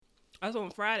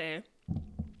on Friday,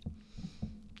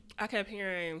 I kept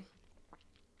hearing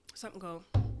something go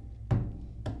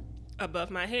above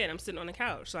my head. I'm sitting on the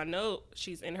couch, so I know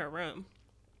she's in her room.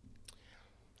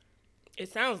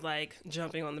 It sounds like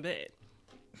jumping on the bed.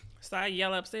 So I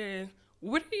yell upstairs,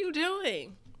 "What are you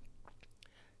doing?"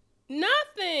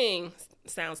 "Nothing."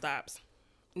 Sound stops.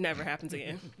 Never happens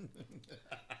again.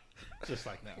 Just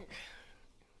like now.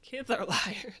 Kids are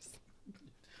liars.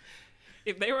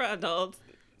 If they were adults,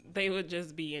 they would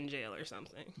just be in jail or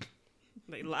something.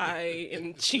 They lie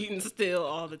and cheat and steal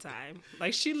all the time.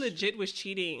 Like, she legit was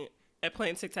cheating at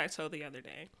playing tic-tac-toe the other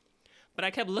day. But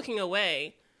I kept looking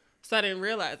away, so I didn't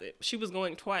realize it. She was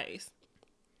going twice.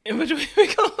 In between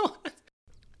we go.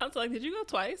 I was like, "Did you go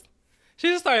twice?" She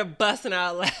just started busting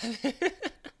out laughing.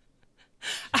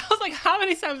 I was like, "How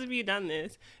many times have you done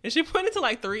this?" And she pointed to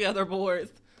like 3 other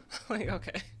boards. I'm like,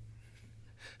 "Okay.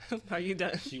 Are you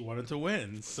done?" She wanted to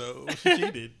win, so she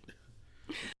cheated.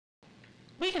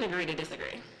 We can agree to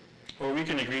disagree. Or we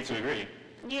can agree to agree.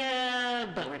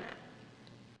 Yeah, but we're not.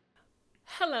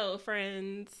 Hello,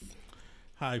 friends.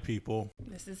 Hi, people.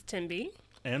 This is Timby,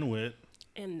 And Wit.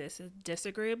 and this is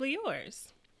Disagreeably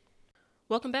Yours.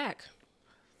 Welcome back.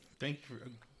 Thank you.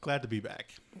 Glad to be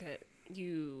back. Good.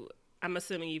 I'm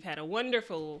assuming you've had a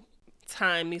wonderful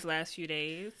time these last few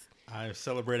days. I'm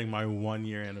celebrating my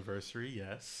 1-year anniversary,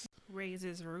 yes.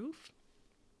 Raises roof.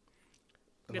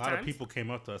 A Good lot of times? people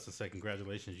came up to us and said,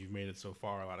 "Congratulations, you've made it so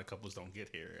far." A lot of couples don't get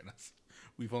here, and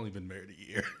we've only been married a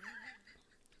year.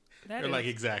 That They're is like,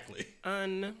 exactly.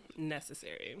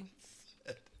 unnecessary.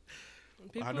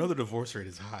 I know the divorce rate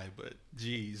is high, but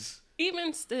geez.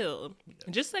 Even still,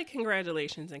 just say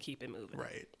congratulations and keep it moving.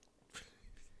 Right.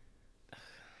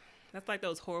 That's like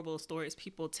those horrible stories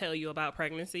people tell you about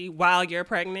pregnancy while you're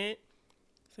pregnant.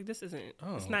 It's like, this isn't,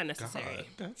 it's not necessary. God,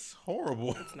 that's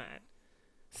horrible. It's not.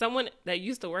 Someone that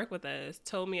used to work with us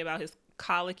told me about his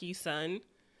colicky son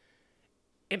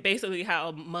and basically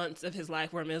how months of his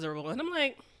life were miserable. And I'm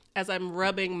like, as I'm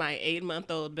rubbing my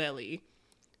 8-month-old belly,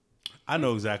 I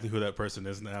know exactly who that person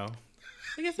is now.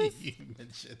 like, is this, You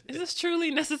mentioned is it. this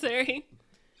truly necessary?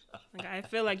 Like, I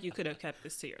feel like you could have kept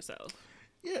this to yourself.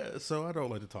 Yeah, so I don't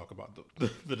like to talk about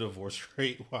the divorce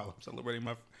rate while I'm celebrating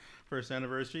my first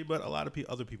anniversary, but a lot of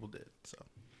other people did. So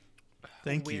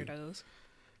thank you. Weirdos.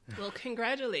 Well,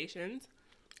 congratulations.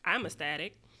 I'm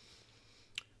ecstatic.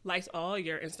 Liked all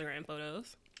your Instagram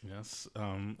photos. Yes,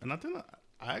 and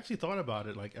I actually thought about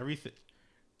it, like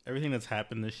everything that's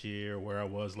happened this year, where I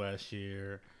was last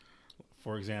year.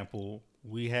 For example,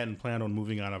 we hadn't planned on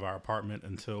moving out of our apartment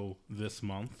until this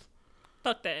month,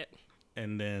 Fuck that.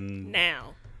 and then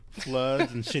Now.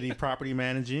 floods and shitty property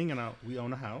managing, and we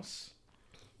own a house.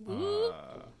 Woo.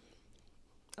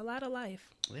 A lot of life.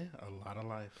 Yeah, a lot of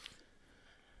life.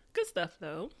 Good stuff,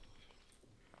 though.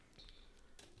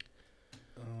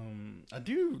 I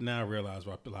do now realize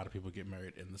why a lot of people get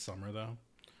married in the summer, though,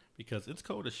 because it's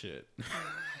cold as shit.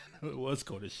 It was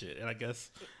cold as shit, and I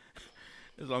guess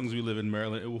as long as we live in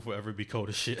Maryland, it will forever be cold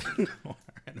as shit on our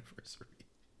anniversary.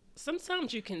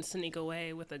 Sometimes you can sneak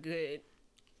away with a good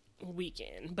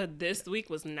weekend, but this week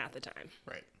was not the time.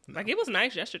 Right. No, Like, it was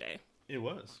nice yesterday, it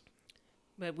was.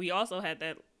 but we also had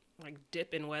that, like,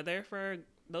 dip in weather for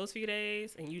those few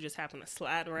days, and you just happen to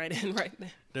slide right in right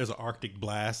there. There's an Arctic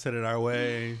blast headed our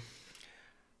way.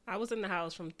 I was in the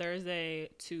house from Thursday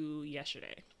to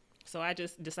yesterday. So I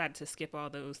just decided to skip all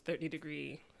those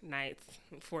 30-degree nights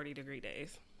and 40-degree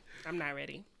days. I'm not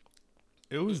ready.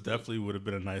 It was definitely would have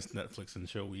been a nice Netflix and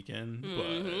chill weekend,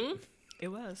 but It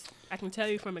was. I can tell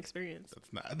you from experience.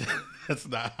 that's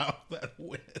not how that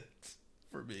went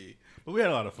for me. But we had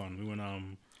a lot of fun. We went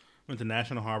to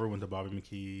National Harbor, went to Bobby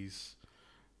McKee's.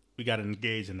 We got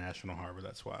engaged in National Harbor.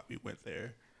 That's why we went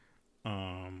there.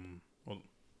 Well,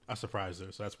 I surprised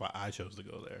her, so that's why I chose to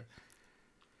go there.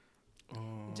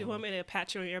 Do you want me to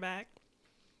pat you on your back?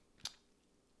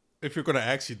 If you're going to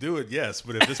actually do it, yes.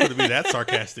 But if it's going to be that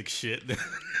sarcastic shit, then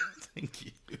thank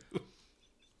you.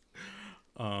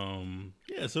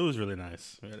 Yeah, so it was really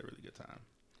nice. We had a really good time.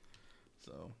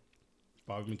 So,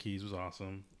 Bobby McKee's was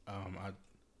awesome. I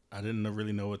didn't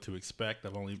really know what to expect.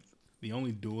 The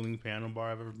only dueling piano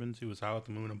bar I've ever been to was Howl at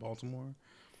the Moon in Baltimore,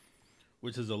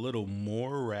 which is a little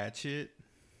more ratchet.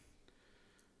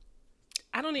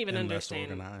 I don't even and less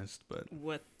understand organized, but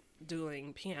what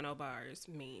dueling piano bars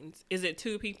means. Is it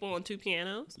 2 people on 2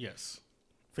 pianos? yes,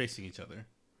 facing each other, And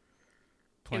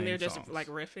playing they're just songs. like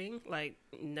riffing? Like,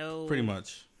 no. Pretty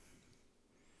much.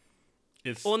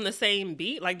 It's On the same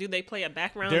beat? Like, do they play a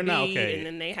background They're beat not okay. and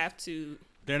then they have to.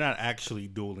 They're not actually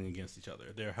dueling against each other.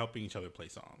 They're helping each other play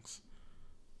songs.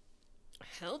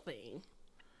 Helping?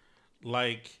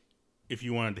 Like, if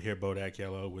you wanted to hear Bodak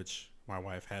Yellow, which my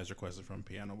wife has requested from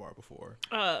Piano Bar before,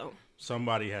 Oh,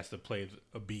 somebody has to play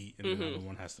a beat and the other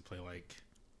one has to play like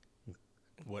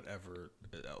whatever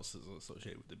else is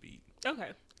associated with the beat.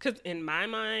 okay. Because in my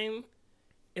mind,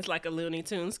 it's like a Looney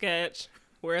Tunes sketch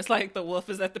where it's like the wolf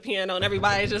is at the piano and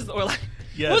everybody just, or like,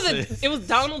 Yes, what was it? It was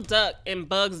Donald Duck and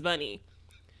Bugs Bunny.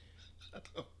 I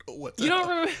don't know what You don't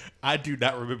remember? I do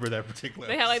not remember that particular.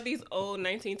 They had like these old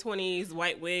 1920s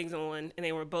white wigs on, and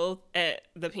they were both at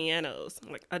the pianos,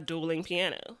 like a dueling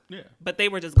piano. Yeah. But they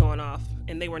were just going off,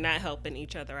 and they were not helping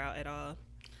each other out at all.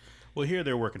 Well, here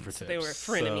they're working for tips. they were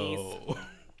frenemies. So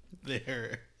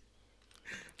they're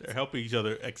helping each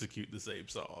other execute the same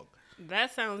song.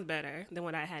 That sounds better than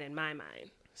what I had in my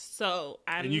mind. So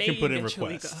I And you may can put in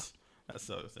eventually requests. That's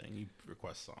the other thing. You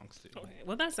request songs too. go. Okay,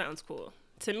 well that sounds cool.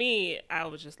 To me, I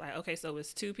was just like, okay, so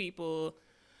it's two people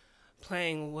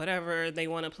playing whatever they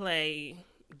want to play,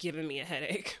 giving me a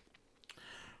headache.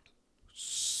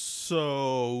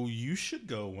 So you should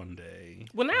go one day.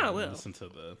 Well, now I and will. listen to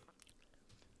the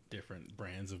different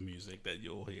brands of music that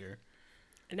you'll hear.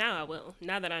 Now I will.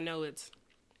 Now that I know it's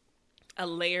a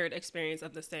layered experience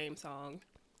of the same song,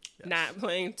 Yes. not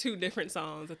playing two different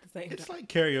songs at the same It's time. like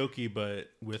karaoke, but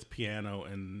with piano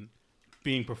and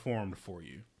being performed for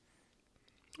you.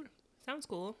 Sounds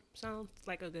cool. Sounds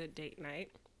like a good date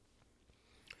night.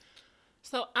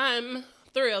 So I'm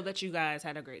thrilled that you guys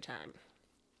had a great time.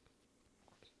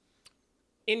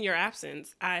 In your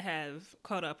absence, I have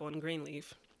caught up on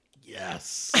Greenleaf,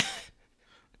 Yes.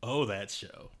 Oh, that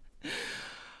show.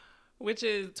 which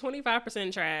is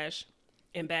 25% trash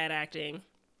and bad acting,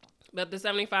 but the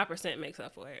 75% makes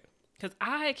up for it. Because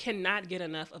I cannot get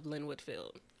enough of Lynn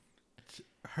Whitfield.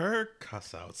 Her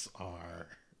cuss outs are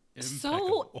So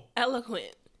impeccable.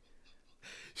 eloquent.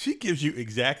 She gives you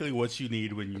exactly what you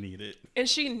need when you need it. And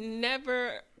she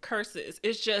never curses.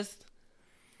 It's just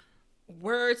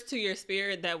words to your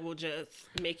spirit that will just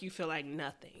make you feel like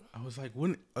nothing. I was like,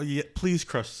 "When? Oh yeah, please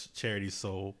crush Charity's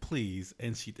soul, please,"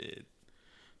 and she did.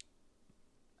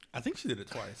 I think she did it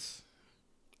twice.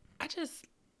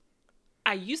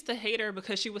 I used to hate her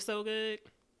because she was so good.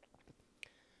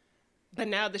 But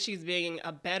now that she's being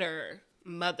a better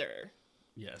mother,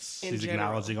 Yes, In she's general.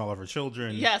 acknowledging all of her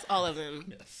children. yes, all of them.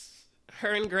 Yes.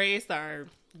 Her and Grace are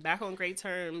back on great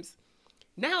terms.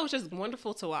 Now it's just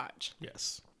wonderful to watch.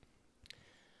 Yes.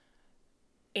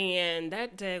 And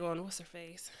that daggone, what's her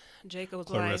face?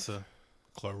 Jacob's wife.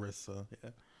 Clarissa. Yeah.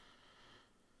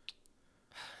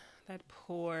 That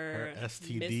poor, Her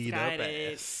STD'd up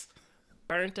misguided, ass.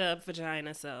 burnt up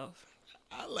vagina self.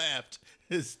 I laughed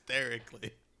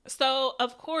hysterically. So,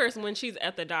 of course, when she's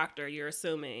at the doctor, you're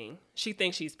assuming she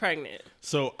thinks she's pregnant.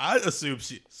 So I assumed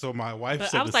she. So my wife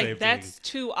But said I was the same like, that's thing.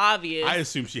 too obvious. I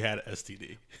assumed she had an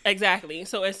STD. Exactly.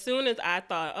 So as soon as I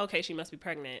thought, okay, she must be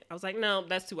pregnant, I was like, no,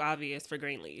 that's too obvious for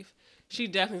Greenleaf. She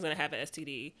definitely is going to have an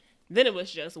STD. Then it was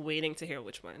just waiting to hear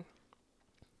which one.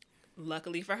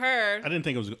 Luckily for her, I didn't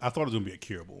think it was. I thought it was gonna be a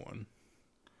curable one.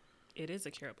 it is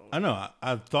a curable I one. know.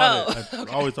 I thought. Oh,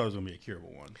 I always thought it was gonna be a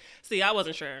curable one. See, I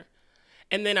wasn't sure.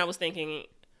 And then I was thinking,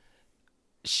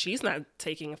 she's not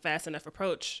taking a fast enough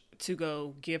approach to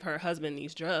go give her husband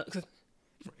these drugs.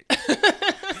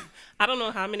 I don't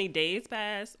know how many days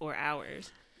passed or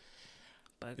hours.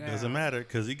 But It girl, doesn't matter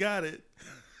because he got it.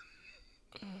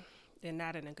 and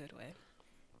not in a good way.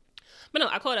 But no,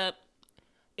 I caught up.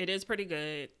 It is pretty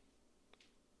good.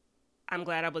 I'm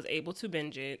glad I was able to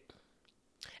binge it.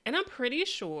 And I'm pretty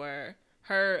sure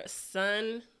her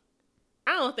son,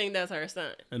 I don't think that's her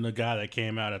son. And the guy that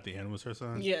came out at the end was her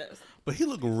son. Yes. But he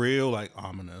looked real like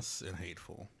ominous and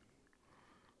hateful.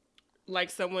 Like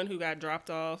someone who got dropped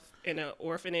off in an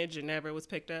orphanage and never was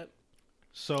picked up.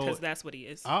 So Because that's what he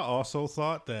is. I also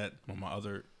thought that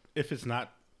if it's not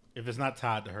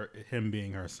tied to him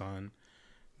being her son,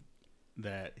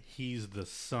 that he's the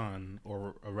son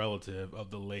or a relative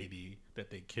of the lady that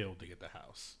they killed to get the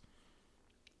house.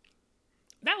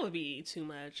 That would be too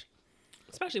much.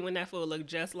 Especially when that fool looked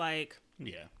just like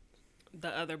Yeah. the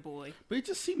other boy. But he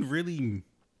just seemed really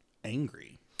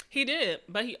angry. He did,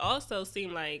 but he also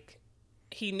seemed like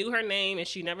he knew her name and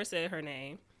she never said her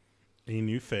name. He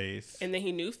knew Faith. And then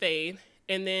he knew Faith.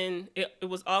 And then it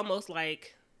was almost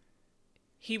like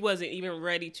he wasn't even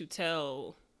ready to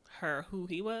tell her who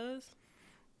he was.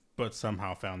 But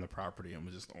somehow found the property and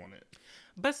was just on it.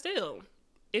 But still,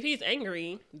 if he's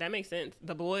angry, that makes sense.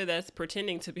 The boy that's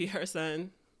pretending to be her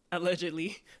son,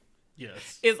 allegedly,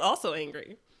 Yes. is also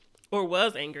angry. Or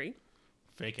was angry.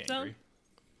 Fake So- angry.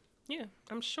 Yeah,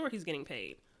 I'm sure he's getting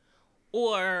paid.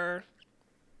 Or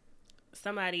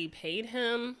somebody paid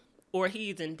him, or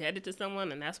he's indebted to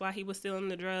someone and that's why he was stealing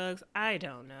the drugs. I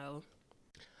don't know.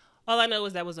 All I know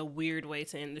is that was a weird way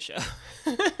to end the show.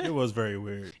 It was very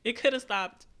weird. It could have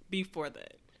stopped before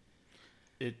that.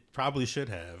 It probably should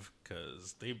have,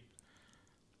 because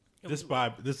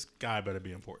this guy better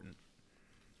be important.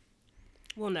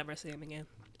 We'll never see him again.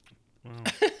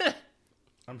 Well,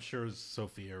 I'm sure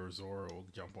Sophia or Zora will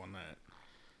jump on that.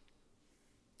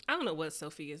 I don't know what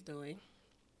Sophie is doing.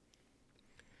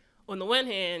 On the one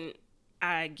hand,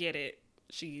 I get it.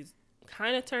 She's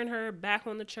kind of turned her back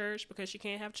on the church because she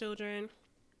can't have children.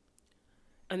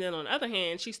 And then on the other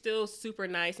hand, she's still super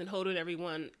nice and holding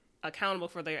everyone accountable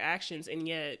for their actions, and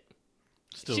yet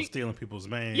Still stealing people's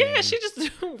names. yeah, she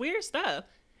just doing weird stuff.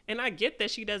 And I get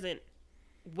that she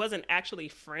wasn't actually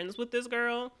friends with this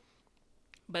girl,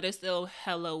 but it's still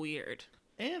hella weird.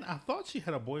 And I thought she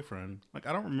had a boyfriend. Like,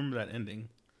 I don't remember that ending.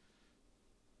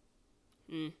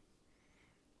 I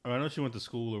know she went to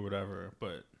school or whatever,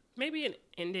 but Maybe it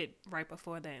ended right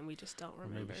before that and we just don't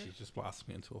remember. maybe she's just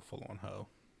blossoming into a full-on hoe.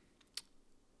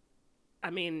 I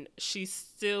mean, she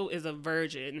still is a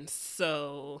virgin,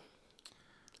 so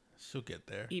She'll get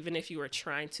there. even if you were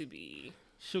trying to be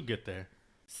She'll get there.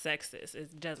 sexist,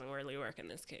 it doesn't really work in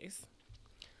this case.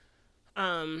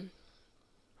 Hoe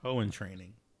in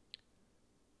training.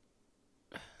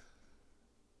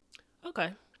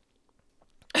 Okay.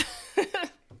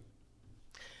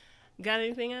 Got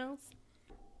anything else?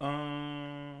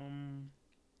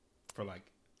 For like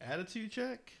attitude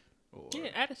check? Or, Yeah,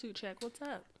 attitude check. What's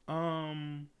up?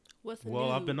 What's well,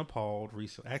 new? I've been appalled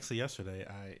recently. Actually, yesterday,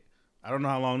 I don't know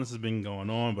how long this has been going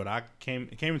on, but it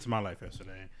came into my life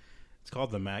yesterday. It's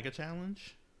called the MAGA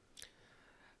Challenge.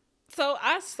 So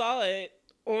I saw it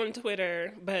on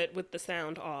Twitter, but with the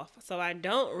sound off. So I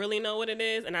don't really know what it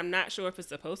is, and I'm not sure if it's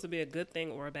supposed to be a good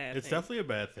thing or a bad It's thing. definitely a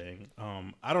bad thing.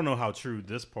 I don't know how true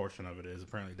this portion of it is.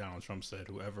 Apparently, Donald Trump said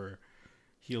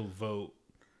he'll vote,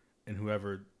 and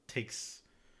whoever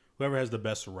has the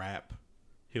best rap,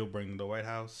 he'll bring to the White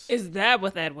House. Is that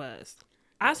what that was?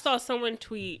 I saw someone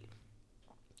tweet.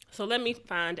 So let me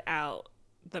find out.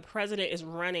 The president is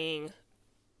running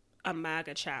a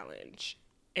MAGA challenge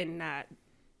and not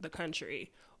the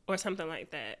country or something like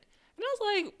that. And I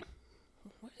was like,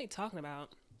 what are they talking about?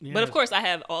 Yeah. But of course, I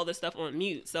have all this stuff on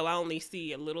mute, so I only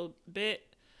see a little bit.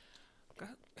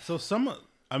 So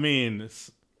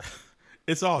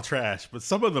it's all trash, but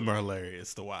some of them are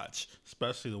hilarious to watch,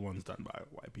 especially the ones done by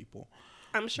white people.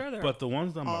 I'm sure they're But the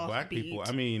ones done by black offbeat. people,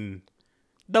 I mean,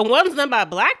 the ones done by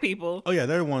black people. oh yeah,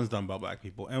 they're ones done by black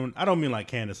people. And I don't mean like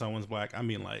Candace Owens black. I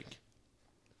mean like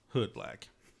hood black.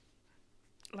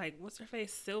 Like, what's her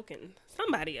face? Silk and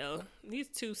somebody else. These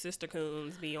two sister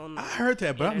coons be on the I heard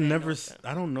that, but I've internet never, doing stuff.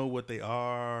 I don't know what they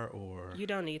are or, You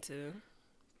don't need to.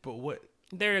 but what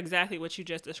They're exactly what you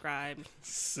just described.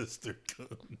 sister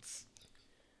coons.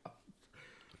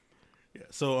 Yeah,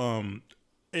 so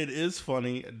it is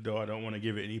funny, though I don't want to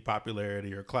give it any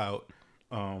popularity or clout.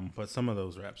 But some of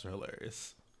those raps are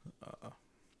hilarious.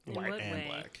 In White what and way?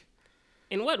 black.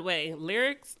 In what way?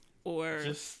 Lyrics or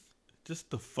Just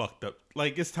the fucked up.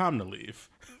 Like, it's time to leave.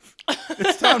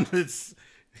 It's time to, it's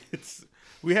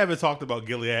we haven't talked about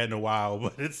Gilead in a while,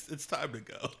 but it's time to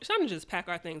go. it's time to just pack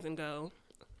our things and go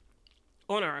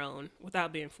on our own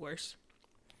without being forced.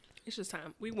 It's just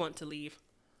time. We want to leave.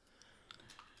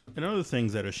 And other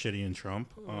things that are shitty in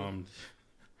Trump,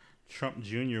 Trump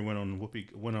Jr. went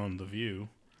on The View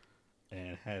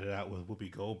and had it out with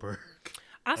Whoopi Goldberg.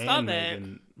 I saw and that.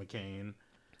 Meghan McCain.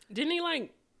 Didn't he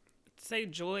like say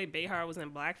Joy Behar was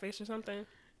in blackface or something?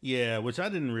 Yeah, which I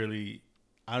don't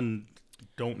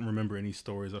remember any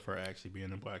stories of her actually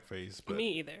being in blackface. But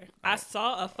Me either. I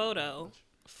saw a photo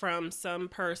from some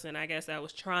person, I guess, that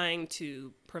was trying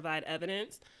to provide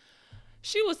evidence.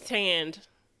 She was tanned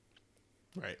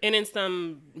right. and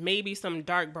in maybe some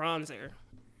dark bronzer.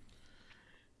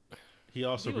 He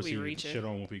also He would be proceeded to reaching. shit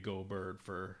on Whoopi Goldberg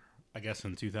for, I guess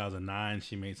in 2009,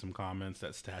 she made some comments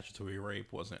that statutory rape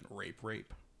wasn't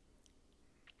rape.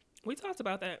 We talked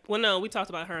about that. Well, no, we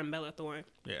talked about her and Bella Thorne.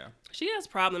 Yeah, She has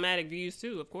problematic views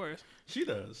too, of course. she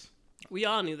does. We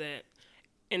all knew that.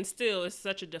 And still, it's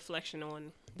such a deflection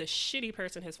on the shitty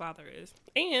person his father is.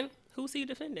 And who's he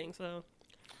defending? So,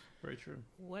 Very true.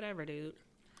 whatever, dude.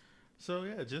 So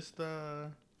yeah, just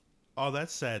all that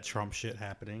sad Trump shit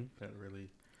happening. That really,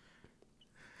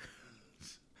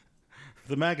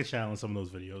 the MAGA challenge. Some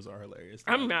of those videos are hilarious.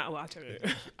 I'm not watching it.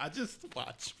 I just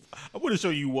watch. I want to show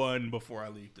you one before I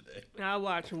leave today. I'll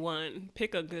watch one.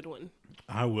 Pick a good one.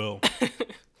 I will.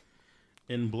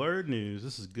 In blurred news,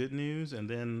 this is good news, and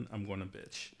then I'm going to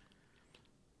bitch.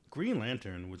 Green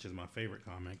Lantern, which is my favorite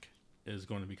comic, is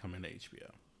going to be coming to HBO.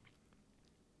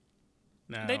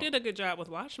 Now, They did a good job with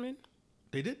Watchmen.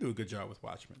 They did do a good job with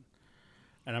Watchmen.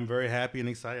 and I'm very happy and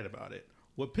excited about it.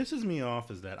 What pisses me off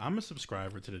is that I'm a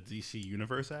subscriber to the DC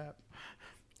Universe app.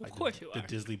 Of course you The are.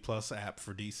 Disney Plus app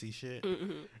for DC shit.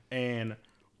 And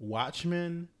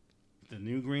Watchmen, the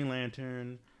new Green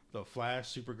Lantern, the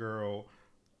Flash, Supergirl,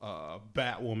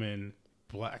 Batwoman,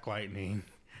 Black Lightning,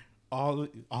 all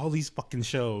these fucking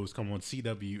shows come on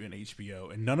CW and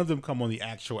HBO, and none of them come on the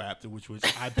actual app, which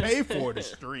I pay for to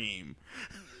stream.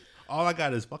 All I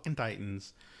got is fucking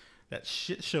Titans, that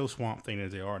shit show Swamp Thing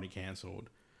that they already canceled.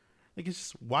 Like, it's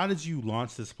just, why did you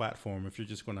launch this platform if you're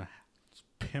just gonna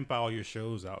pimp all your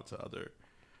shows out to other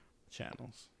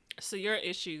channels? So your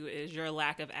issue is your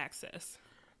lack of access,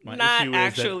 My not issue is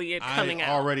actually that it coming I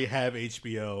out. already have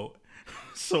HBO,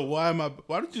 so why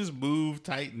don't you just move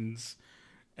Titans?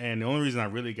 And the only reason I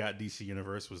really got DC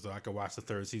Universe was that I could watch the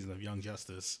 3rd season of Young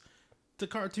Justice, the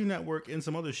Cartoon Network, and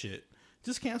some other shit.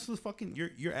 Just cancel the fucking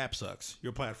your app sucks.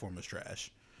 Your platform is trash.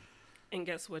 And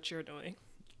guess what you're doing?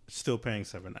 Still paying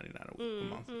 $7.99 a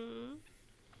month.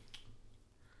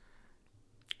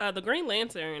 The Green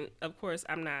Lantern, of course,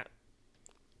 I'm not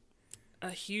a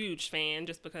huge fan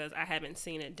just because I haven't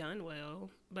seen it done well,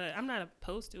 but I'm not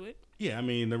opposed to it. Yeah, I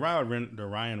mean the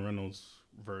Ryan Reynolds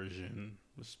version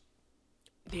was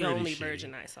The pretty only shitty.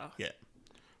 version I saw. Yeah,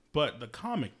 but the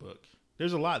comic book,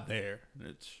 there's a lot there.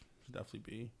 It should definitely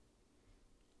be.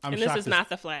 I'm And this shocked is not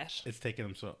The Flash. It's taking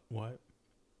them so. What?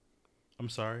 I'm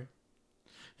sorry.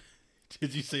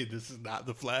 Did you say this is not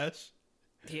the Flash?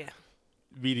 Yeah.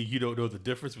 Meaning you don't know the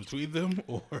difference between them,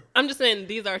 or I'm just saying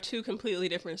these are two completely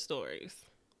different stories.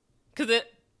 Because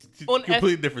on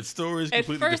completely different stories, at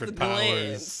completely first different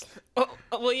glance, powers.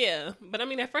 well, yeah, but I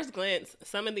mean, at first glance,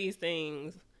 some of these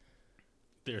things,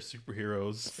 They're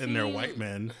superheroes and they're white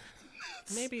men,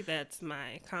 maybe that's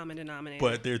my common denominator.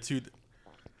 but they're two.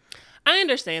 I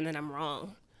understand that I'm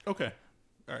wrong. Okay,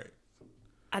 all right.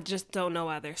 I just don't know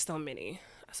why there's so many,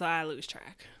 so I lose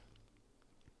track.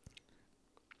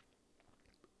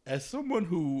 As someone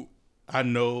who I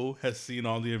know has seen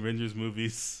all the Avengers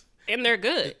movies, And they're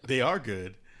good. they are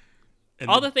good. And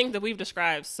All the things that we've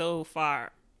described so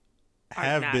far are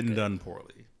have not been good. done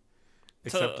poorly.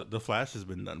 Except So- the Flash has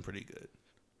been done pretty good.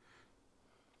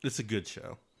 It's a good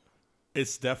show.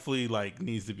 It's definitely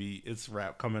needs to be, it's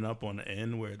wrap coming up on the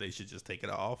end where they should just take it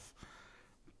off.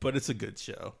 But it's a good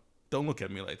show. Don't look at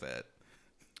me like that.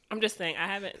 I'm just saying, I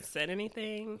haven't said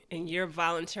anything, and you're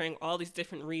volunteering all these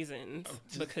different reasons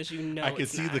because you know I can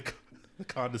it's see not. the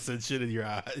condescension in your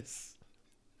eyes.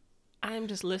 I'm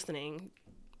just listening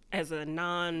as a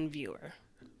non-viewer.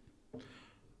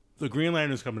 The Green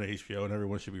Lantern's coming to HBO, and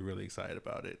everyone should be really excited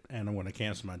about it. And I'm going to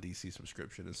cancel my DC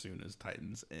subscription as soon as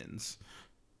Titans ends.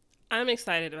 I'm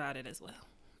excited about it as well.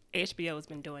 HBO has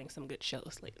been doing some good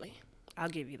shows lately. I'll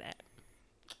give you that.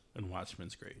 And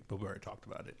Watchmen's great, but we already talked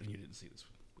about it, and you didn't see this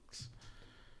week's.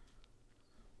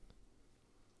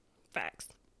 Facts.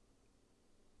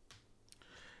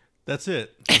 That's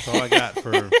it. That's all I got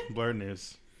for Blurred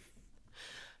News.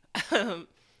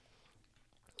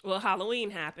 Well,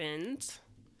 Halloween happened,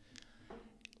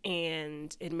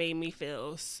 and it made me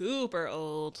feel super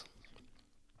old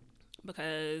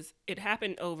because it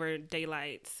happened over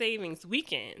daylight savings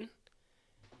weekend.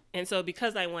 And so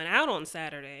because I went out on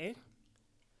Saturday,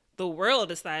 the world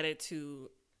decided to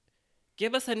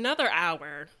give us another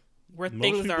hour where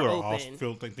things are open.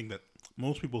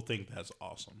 Most people think that's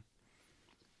awesome.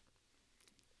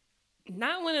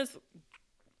 Not when it's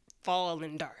fall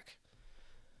and dark.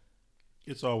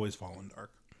 It's always fallen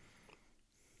dark.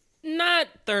 Not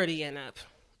 30 and up.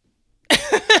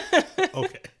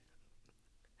 Okay.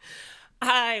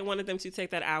 I wanted them to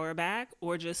take that hour back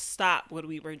or just stop what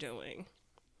we were doing.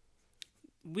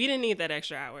 We didn't need that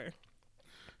extra hour.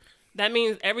 That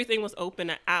means everything was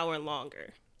open an hour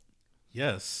longer.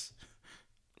 Yes.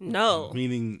 No.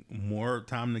 Meaning more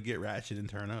time to get ratchet and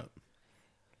turn up.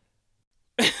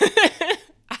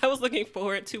 I was looking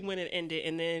forward to when it ended,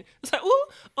 and then it's like, ooh,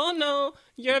 oh no,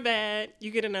 you're bad.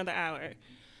 You get another hour.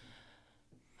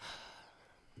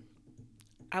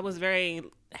 I was very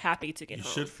happy to get You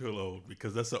home. should feel old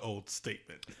because that's an old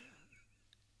statement.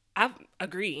 I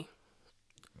agree.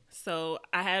 So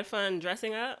I had fun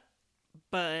dressing up,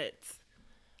 but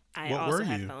I What also were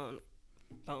had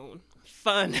you?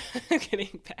 fun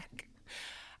getting back.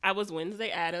 I was Wednesday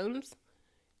Addams.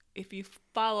 If you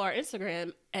follow our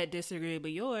Instagram at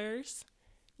Disagreeably Yours,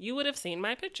 you would have seen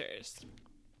my pictures.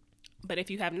 But if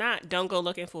you have not, don't go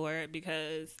looking for it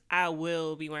because I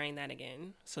will be wearing that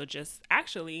again. So just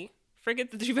actually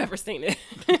forget that you've ever seen it.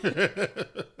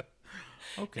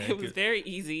 Okay. It was good. very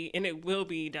easy and it will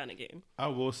be done again. I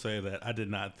will say that I did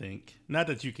not think, not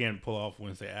that you can't pull off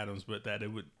Wednesday Addams, but that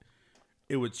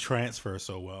it would transfer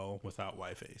so well without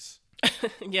whiteface.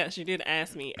 Yes, you did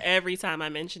ask me every time I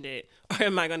mentioned it, or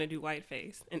am I going to do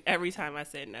whiteface? And every time I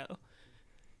said no.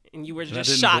 And you were And I just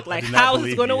didn't shocked, I like, did not how is it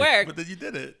believe going to you, work But then you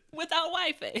did it. without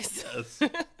whiteface? Yes.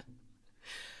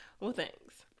 Well,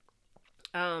 thanks.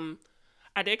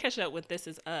 I did catch up with This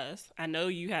Is Us. I know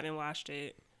you haven't watched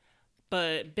it,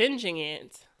 but binging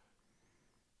it,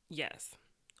 yes.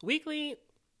 Weekly,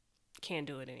 can't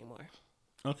do it anymore.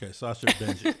 Okay, so I should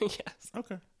binge it. Yes.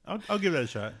 Okay, I'll give that a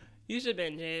shot. You should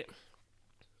binge it.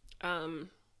 I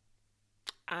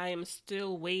am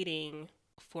still waiting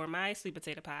for my sweet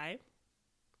potato pie.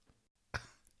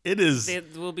 It is.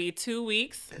 It will be 2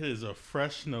 weeks, It is a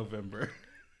fresh November.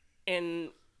 and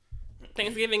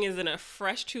Thanksgiving is in a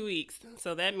fresh 2 weeks.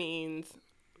 So that means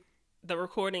the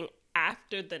recording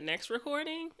after the next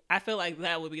recording, I feel like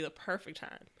that would be the perfect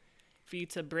time for you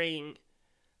to bring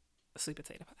a sweet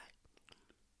potato pie.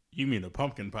 You mean a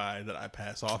pumpkin pie that I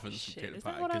pass off as a Shit, potato is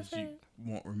that pie what I because you said?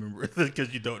 won't remember it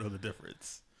because you don't know the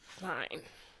difference. Fine.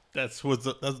 That's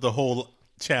the whole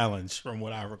challenge from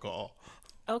what I recall.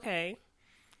 Okay.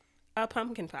 A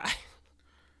pumpkin pie.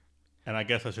 And I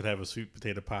guess I should have a sweet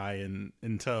potato pie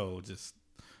in tow. Just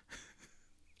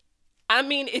I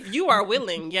mean, if you are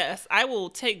willing, yes, I will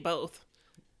take both.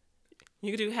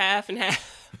 You can do half and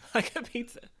half, like a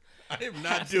pizza. I am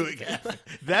not doing that.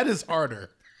 That is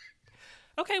harder.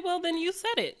 Okay, well, then you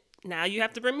said it. Now you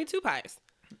have to bring me 2 pies.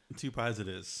 2 pies it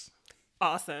is.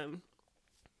 Awesome.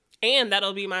 And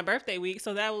that'll be my birthday week,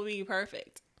 so that will be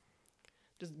perfect.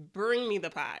 Just bring me the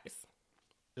pies.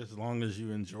 As long as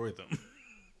you enjoy them.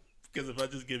 Because if I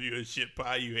just give you a shit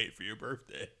pie you ate for your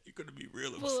birthday, you're going to be real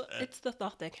upset. Well, it's the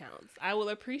thought that counts. I will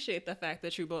appreciate the fact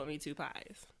that you bought me 2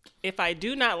 pies. If I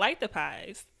do not like the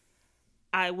pies,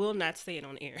 I will not say it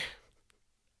on air.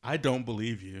 I don't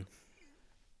believe you.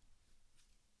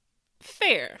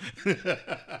 Fair.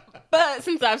 But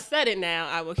since I've said it now,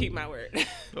 I will keep my word.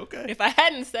 Okay. If I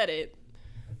hadn't said it,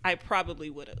 I probably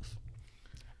would have.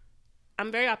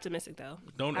 I'm very optimistic, though.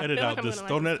 Don't I edit feel out like I'm this. gonna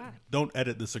Don't like this edit. pie. Don't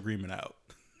edit this agreement out.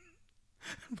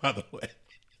 By the way.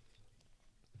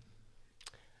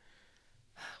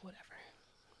 Whatever.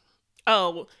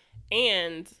 Oh,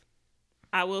 and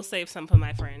I will save some for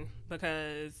my friend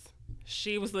because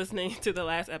she was listening to the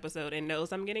last episode and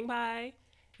knows I'm getting pie.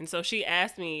 And so she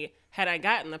asked me, had I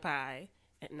gotten the pie?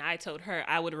 And I told her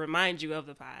I would remind you of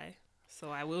the pie. So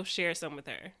I will share some with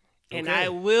her. And Okay. I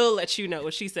will let you know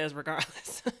what she says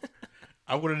regardless.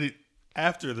 I want to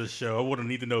after the show. I want to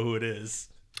need to know who it is.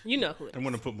 You know who it I is.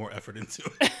 want to put more effort into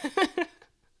it.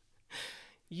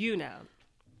 You know.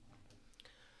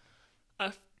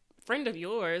 A friend of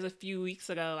yours a few weeks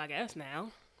ago, I guess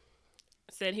now,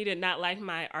 said he did not like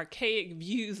my archaic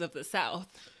views of the South.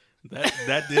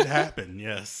 That did happen.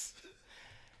 Yes.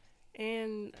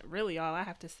 And really all I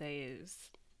have to say is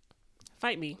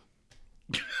fight me.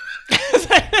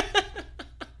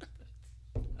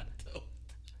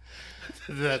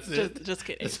 That's it. Just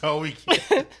kidding. That's all we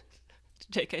get.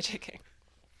 JK.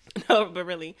 No, but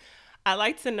really, I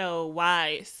like to know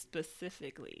why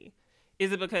specifically.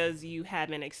 Is it because you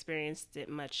haven't experienced it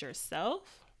much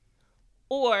yourself?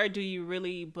 Or do you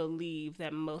really believe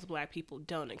that most Black people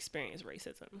don't experience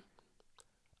racism?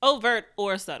 Overt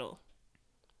or subtle?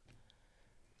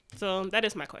 So that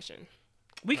is my question.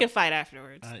 We can fight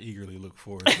afterwards. I eagerly look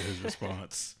forward to his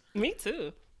response. Me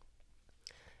too.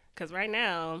 Because right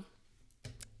now,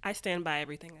 I stand by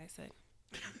everything I said.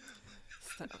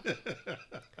 So.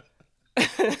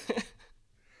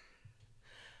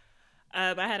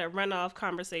 I had a runoff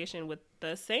conversation with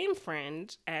the same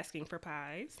friend asking for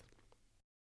pies.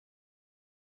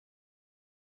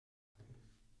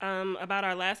 About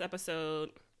our last episode,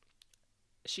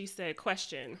 she said,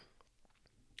 question.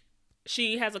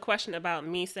 She has a question about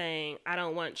me saying I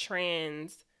don't want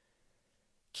trans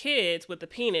kids with a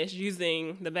penis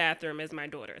using the bathroom as my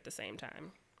daughter at the same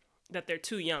time. That they're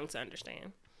too young to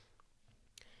understand.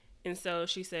 And so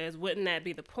she says, wouldn't that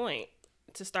be the point?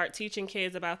 To start teaching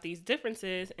kids about these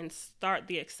differences and start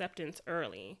the acceptance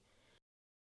early.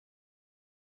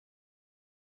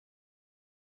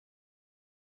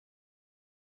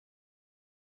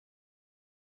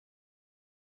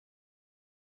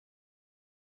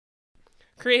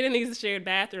 Creating these shared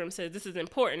bathrooms says this is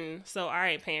important. So, all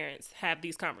right, parents, have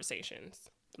these conversations.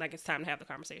 Like it's time to have the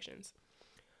conversations.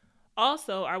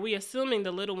 Also, are we assuming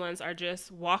the little ones are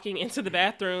just walking into the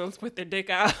bathrooms with their dick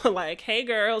out like, hey,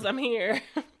 girls, I'm here?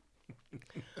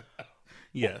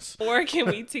 Yes. Or can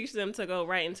we teach them to go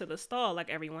right into the stall like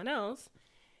everyone else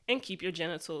and keep your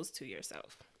genitals to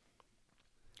yourself?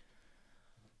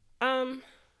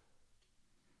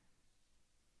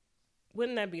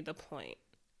 Wouldn't that be the point?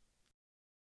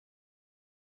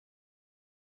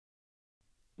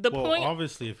 The well, point,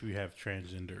 obviously, if you have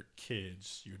transgender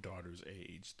kids, your daughter's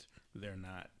aged. They're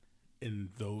not, in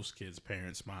those kids'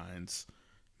 parents' minds,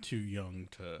 too young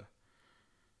to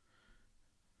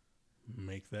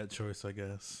make that choice, I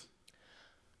guess.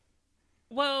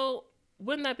 well,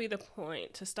 wouldn't that be the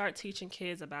point to start teaching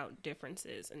kids about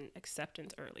differences and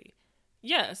acceptance early?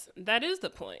 Yes, that is the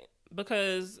point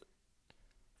because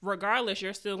regardless,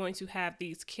 you're still going to have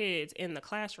these kids in the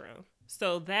classroom.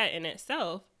 So that in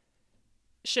itself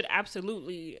should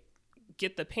absolutely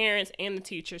get the parents and the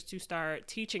teachers to start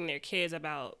teaching their kids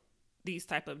about these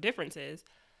type of differences.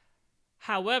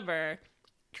 However,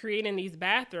 creating these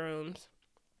bathrooms,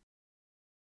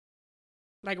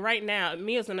 like right now,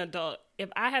 me as an adult, if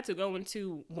I had to go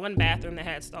into one bathroom that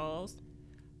had stalls,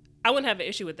 I wouldn't have an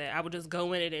issue with that. I would just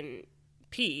go in it and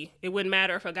pee. It wouldn't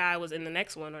matter if a guy was in the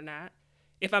next one or not,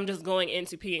 if I'm just going in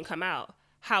to pee and come out.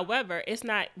 However, it's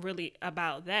not really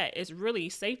about that. It's really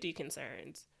safety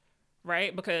concerns,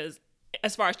 right? Because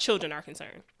as far as children are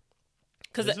concerned.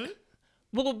 Is it?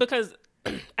 Well, because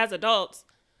as adults,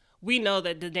 we know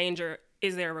that the danger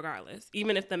is there regardless.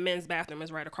 Even if the men's bathroom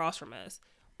is right across from us,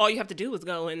 all you have to do is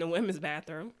go in the women's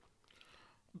bathroom.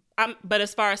 But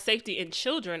as far as safety in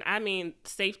children, I mean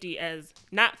safety as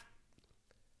not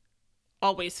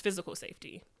always physical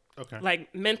safety, Okay.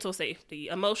 like mental safety,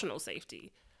 emotional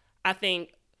safety. I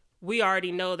think we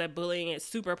already know that bullying is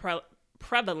super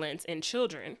prevalent in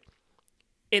children.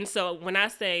 And so when I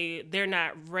say they're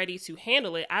not ready to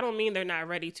handle it, I don't mean they're not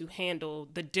ready to handle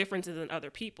the differences in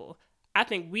other people. I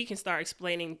think we can start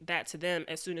explaining that to them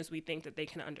as soon as we think that they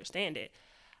can understand it.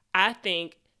 I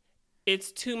think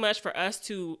it's too much for us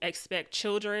to expect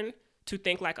children to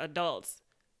think like adults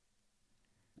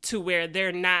to where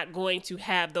they're not going to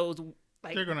have those,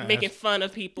 like, making fun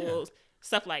of people,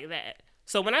 stuff like that.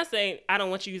 So when I say I don't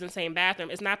want you using the same bathroom,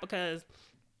 it's not because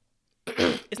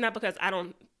I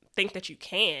don't think that you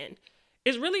can.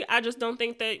 It's really, I just don't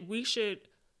think that we should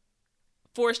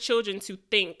force children to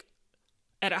think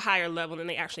at a higher level than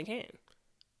they actually can.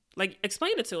 Like,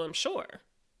 explain it to them, sure.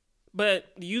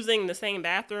 But using the same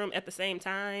bathroom at the same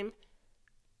time,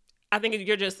 I think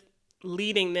you're just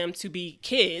leading them to be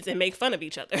kids and make fun of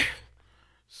each other.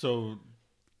 So,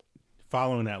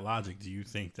 following that logic, do you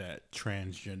think that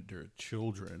transgender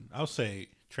children, I'll say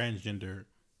transgender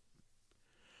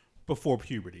before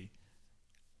puberty,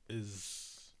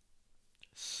 is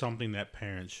something that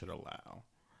parents should allow?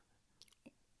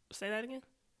 Say that again?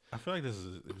 I feel like this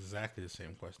is exactly the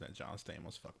same question that John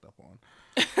Stamos fucked up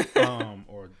on.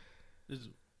 Or is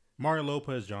Mario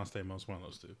Lopez, John Stamos, one of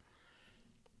those two.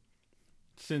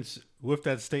 Since with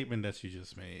that statement that you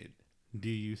just made, do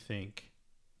you think?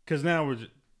 Because now we're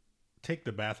take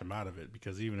the bathroom out of it,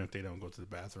 because even if they don't go to the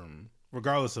bathroom,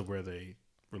 regardless of where they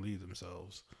relieve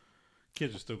themselves,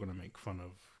 kids are still going to make fun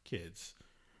of kids.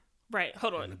 Right.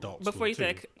 Hold on. Adults before you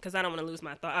say, too. because I don't want to lose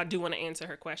my thought, I do want to answer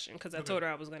her question because I Okay. told her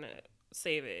I was going to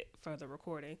save it for the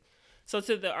recording. So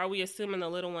to the, are we assuming the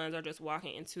little ones are just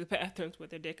walking into the bathrooms with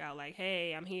their dick out like,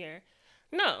 hey, I'm here?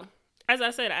 No. As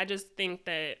I said, I just think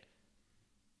that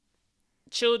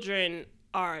children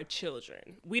are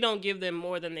children. We don't give them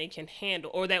more than they can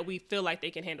handle or that we feel like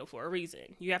they can handle for a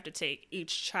reason. You have to take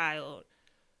each child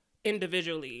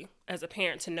individually as a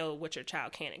parent to know what your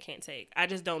child can and can't take. I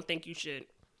just don't think you should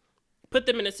put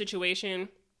them in a situation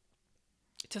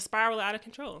to spiral out of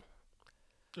control.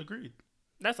 Agreed.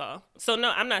 That's all. So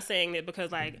no, I'm not saying it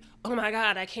because like, oh my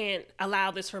God, I can't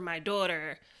allow this for my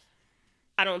daughter.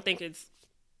 I don't think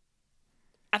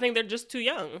I think they're just too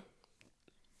young.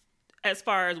 As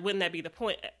far as wouldn't that be the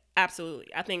point? Absolutely.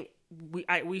 I think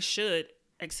we should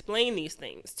explain these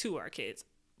things to our kids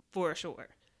for sure.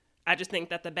 I just think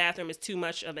that the bathroom is too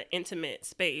much of an intimate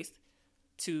space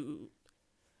to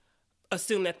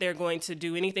assume that they're going to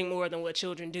do anything more than what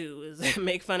children do, is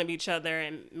make fun of each other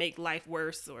and make life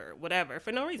worse or whatever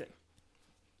for no reason.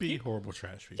 Be horrible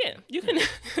trash people. Yeah,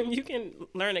 you can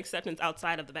learn acceptance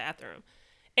outside of the bathroom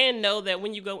and know that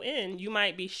when you go in, you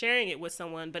might be sharing it with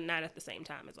someone, but not at the same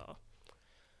time is all.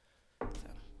 So,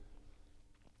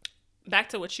 back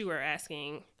to what you were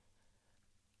asking.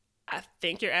 I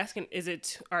think you're asking,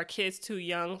 are kids too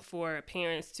young for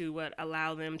parents to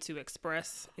allow them to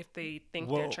express if they think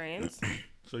they're trans?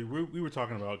 So we were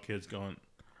talking about kids going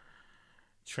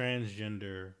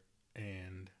transgender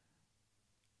and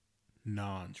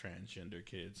non-transgender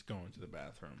kids going to the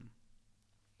bathroom,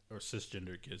 or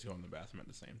cisgender kids going to the bathroom at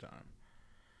the same time.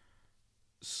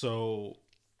 So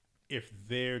if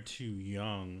they're too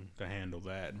young to handle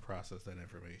that and process that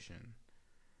information,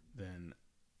 then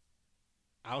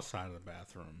outside of the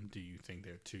bathroom, do you think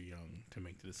they're too young to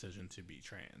make the decision to be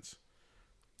trans?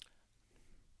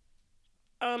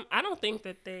 I don't think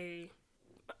that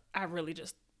I really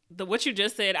just what you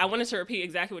just said. I wanted to repeat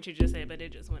exactly what you just said, but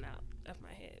it just went out of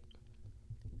my head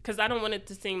because I don't want it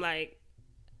to seem like.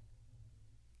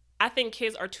 I think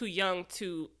kids are too young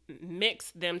to mix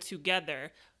them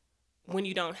together when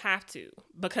you don't have to,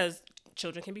 because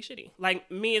children can be shitty.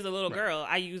 Like me as a little girl,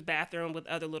 I use bathroom with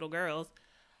other little girls.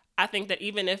 I think that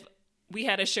even if we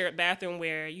had a shared bathroom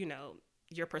where, you know,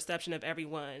 your perception of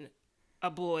everyone, a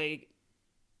boy,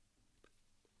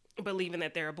 believing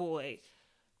that they're a boy,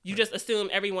 you just assume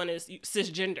everyone is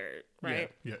cisgendered,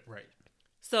 right? Yeah, right.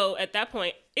 So at that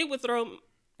point, it would throw,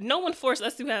 no one forced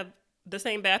us to have the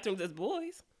same bathrooms as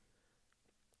boys.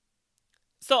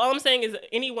 So all I'm saying is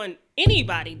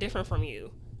anybody different from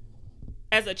you,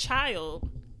 as a child,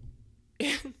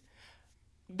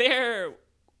 they're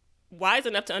wise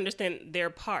enough to understand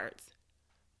their parts.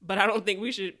 But I don't think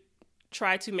we should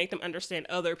try to make them understand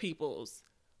other people's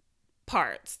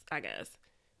parts, I guess.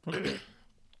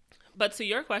 But to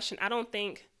your question, I don't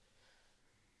think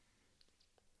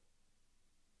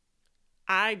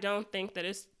that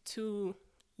it's too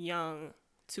young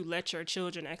to let your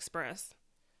children express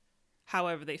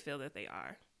however they feel that they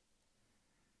are.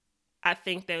 I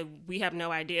think that we have no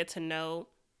idea to know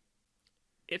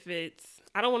if it's,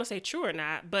 I don't want to say true or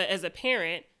not, but as a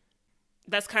parent,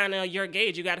 that's kind of your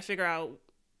gauge. You got to figure out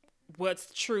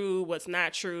what's true, what's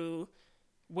not true,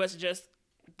 what's just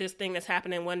this thing that's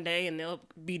happening one day and they'll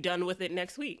be done with it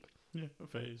next week. Yeah, a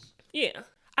phase. Yeah.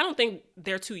 I don't think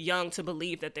they're too young to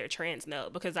believe that they're trans, no,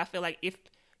 because I feel like if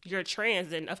you're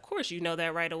trans, then of course you know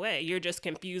that right away. You're just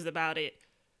confused about it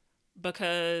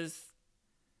because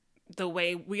the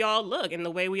way we all look and the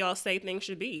way we all say things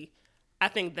should be. I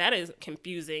think that is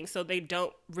confusing, so they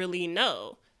don't really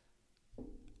know.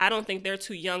 I don't think they're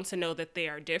too young to know that they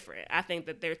are different. I think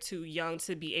that they're too young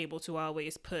to be able to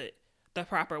always put the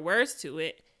proper words to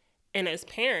it. And as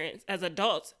parents, as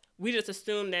adults, we just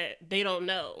assume that they don't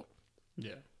know.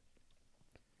 Yeah.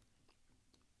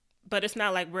 But it's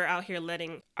not like we're out here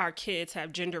letting our kids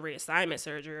have gender reassignment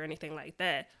surgery or anything like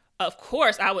that. Of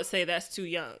course, I would say that's too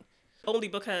young. Only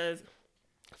because,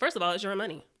 first of all, it's your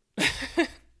money.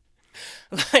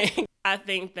 Like, I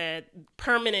think that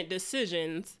permanent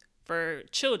decisions for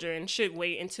children should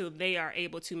wait until they are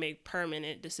able to make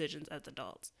permanent decisions as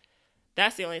adults.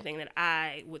 That's the only thing that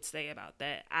I would say about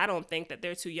that. I don't think that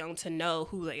they're too young to know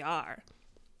who they are.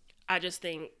 I just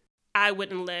think I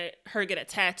wouldn't let her get a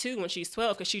tattoo when she's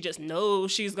 12 because she just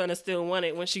knows she's going to still want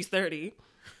it when she's 30.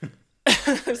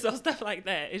 So stuff like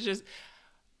that. It's just,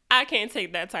 I can't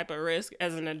take that type of risk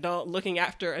as an adult looking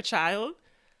after a child.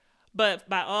 But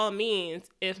by all means,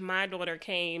 if my daughter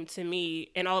came to me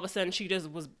and all of a sudden she just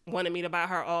wanted me to buy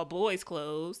her all boys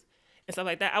clothes and stuff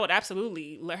like that, I would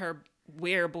absolutely let her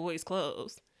wear boys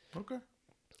clothes. Okay.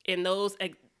 And those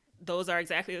are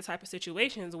exactly the type of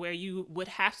situations where you would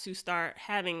have to start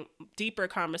having deeper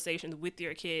conversations with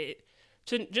your kid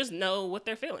to just know what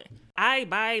they're feeling. I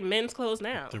buy men's clothes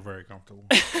now. They're very comfortable.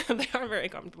 They are very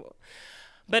comfortable.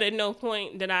 But at no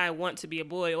point did I want to be a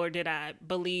boy or did I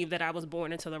believe that I was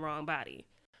born into the wrong body.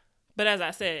 But as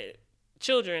I said,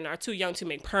 children are too young to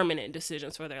make permanent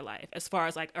decisions for their life as far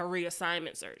as like a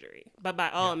reassignment surgery. But by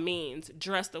all means,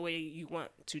 dress the way you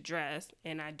want to dress.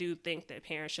 And I do think that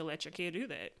parents should let your kid do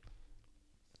that.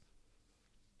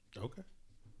 Okay.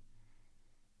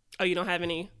 Oh, you don't have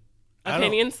any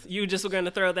opinions? You just were going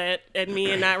to throw that at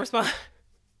me and not respond?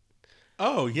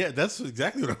 Oh, yeah, that's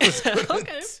exactly what I was going to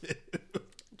Okay. say.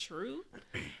 True.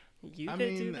 You I could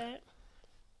mean, do that.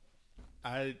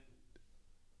 I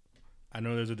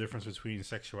know there's a difference between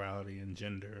sexuality and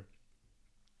gender,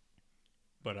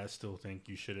 but I still think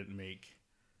you shouldn't make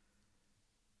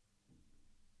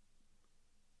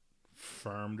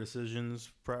firm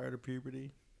decisions prior to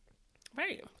puberty.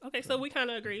 Right. Okay, so we kind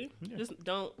of agree. Yeah. Just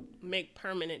don't make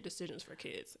permanent decisions for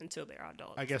kids until they're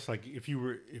adults. I guess like if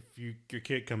your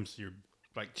kid comes to your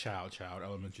like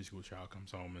elementary school child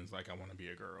comes home and is like, I want to be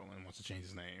a girl and wants to change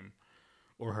his name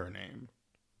or her name,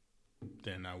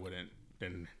 then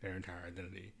their entire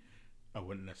identity, I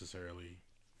wouldn't necessarily.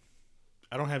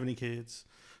 I don't have any kids,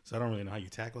 so I don't really know how you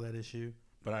tackle that issue.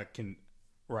 But I can,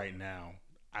 right now,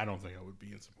 I don't think I would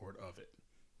be in support of it.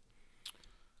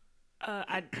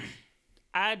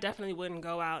 I definitely wouldn't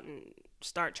go out and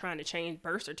start trying to change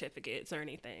birth certificates or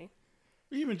anything.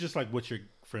 Even just like what your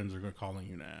friends are calling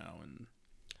you now, and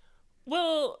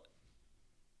well,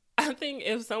 I think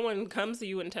if someone comes to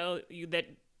you and tell you that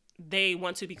they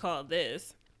want to be called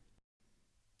this,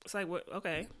 it's like, what?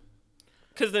 Okay.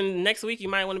 Because then next week you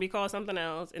might want to be called something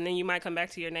else, and then you might come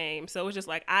back to your name. So it's just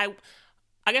like, I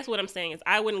guess what I'm saying is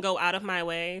I wouldn't go out of my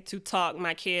way to talk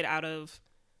my kid out of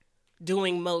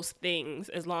doing most things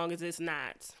as long as it's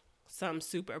not some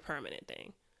super permanent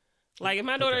thing. Like if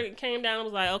my daughter came down and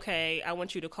was like, okay, I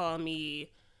want you to call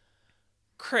me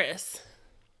Chris.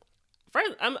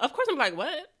 First, of course I'm like,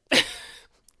 what?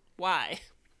 Why?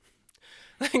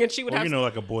 Like, and she would have,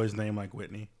 like a boy's name like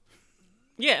Whitney.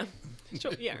 Yeah,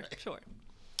 sure. Yeah, sure.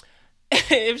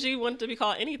 If she wanted to be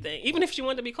called anything, even if she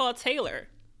wanted to be called Taylor,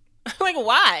 like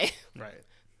why? Right.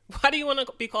 Why do you want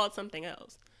to be called something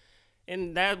else?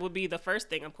 And that would be the first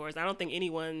thing, of course. I don't think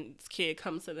anyone's kid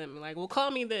comes to them like, well,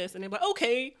 call me this. And they're like,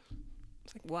 okay.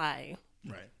 It's like, why?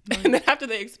 Right. And then after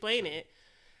they explain it,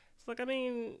 it's like, I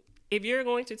mean, if you're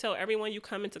going to tell everyone you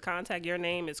come into contact your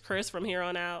name is Chris from here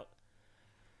on out,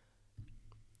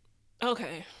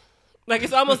 okay. Like,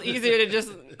 it's almost easier to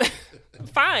just,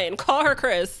 fine, call her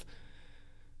Chris.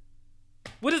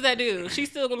 What does that do? She's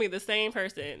still going to be the same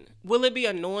person. Will it be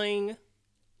annoying?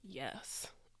 Yes.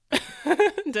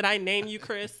 Did I name you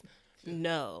Chris?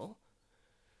 No.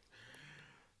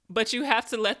 But you have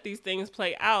to let these things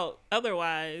play out.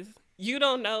 Otherwise, you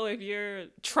don't know if you're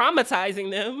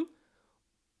traumatizing them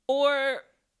or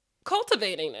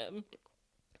cultivating them.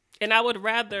 And I would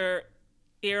rather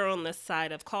err on the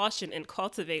side of caution and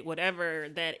cultivate whatever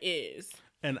that is.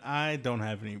 And I don't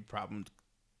have any problem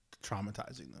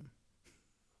traumatizing them.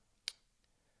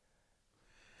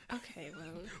 Okay, well.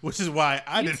 Which is why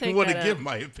I didn't want to give up.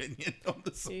 my opinion on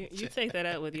the subject. You take that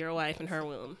up with your wife and her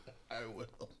womb. I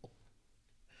will.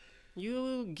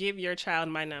 You give your child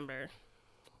my number.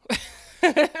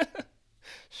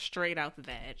 Straight out the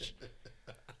veg.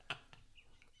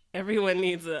 Everyone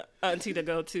needs a auntie to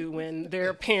go to when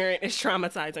their parent is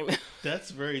traumatizing them.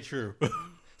 That's very true.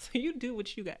 So you do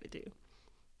what you got to do.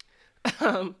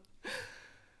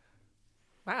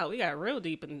 Wow, we got real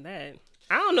deep in that.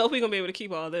 I don't know if we're going to be able to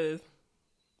keep all this.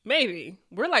 Maybe.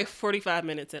 We're like 45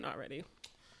 minutes in already.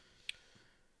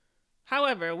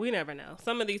 However, we never know.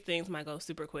 Some of these things might go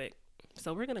super quick.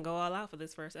 So we're going to go all out for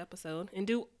this first episode and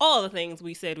do all the things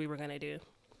we said we were going to do.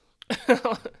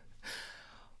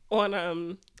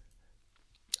 On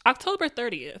October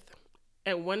 30th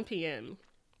at 1 p.m.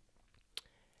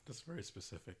 That's very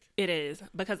specific. It is,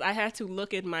 because I had to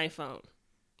look at my phone.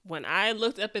 When I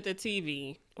looked up at the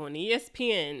TV on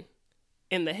ESPN,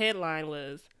 and the headline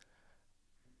was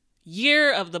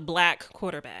Year of the Black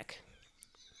Quarterback.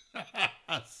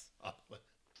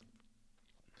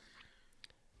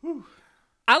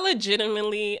 I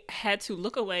legitimately had to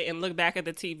look away and look back at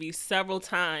the TV several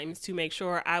times to make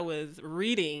sure I was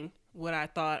reading what I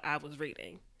thought I was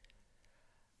reading.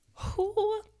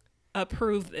 Who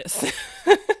approved this?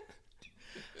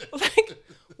 Like,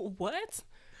 what?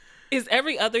 Is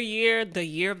every other year the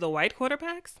year of the white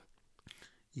quarterbacks?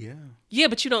 Yeah. Yeah,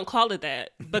 but you don't call it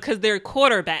that because they're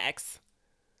quarterbacks.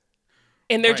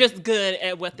 And they're just good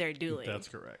at what they're doing. That's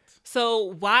correct.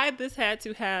 So why this had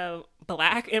to have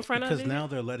black in front of it? Because now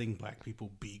they're letting black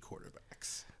people be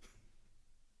quarterbacks.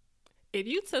 If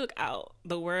you took out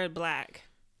the word black,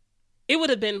 it would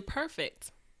have been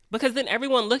perfect. Because then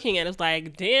everyone looking at it is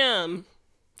like, damn,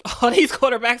 all these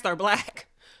quarterbacks are black.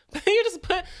 But you just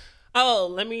put, oh,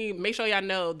 let me make sure y'all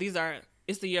know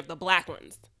it's the year of the black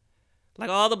ones. Like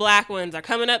all the black ones are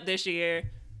coming up this year.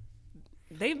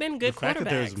 They've been good quarterbacks. The fact that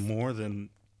there's more than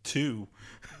 2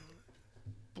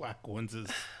 black ones is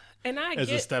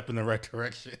a step in the right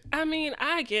direction. I mean,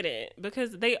 I get it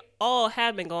because they all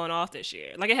have been going off this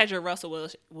year. Like it had your Russell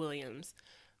Williams.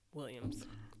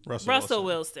 Russell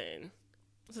Wilson.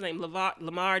 What's his name?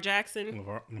 Lamar Jackson.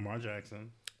 Lamar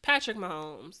Jackson. Patrick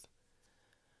Mahomes.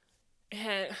 It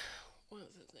had, what was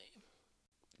his name?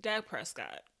 Dak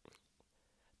Prescott.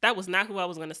 That was not who I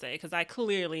was going to say because I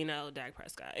clearly know Dak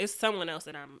Prescott. It's someone else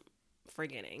that I'm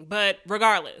forgetting. But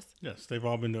regardless. Yes, they've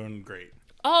all been doing great.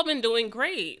 All been doing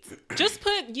great. Just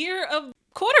put year of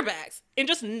quarterbacks and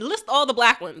just list all the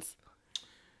black ones.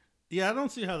 Yeah, I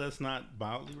don't see how that's not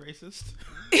mildly racist.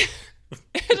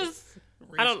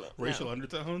 I don't know. Racial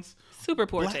undertones. Super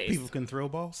poor black taste. People can throw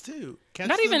balls too.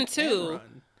 Not even 2.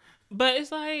 But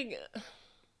it's like,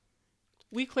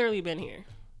 we clearly been here.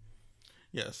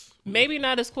 Yes. Maybe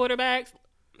not as quarterbacks,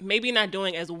 maybe not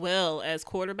doing as well as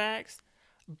quarterbacks,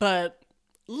 but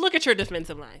look at your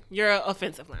defensive line, your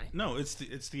offensive line. No, it's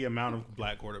the amount of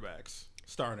black quarterbacks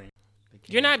starting.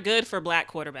 You're not good for black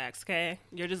quarterbacks, okay?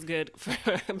 You're just good for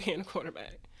being a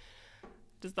quarterback.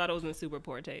 Just thought it was in super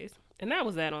poor taste. And that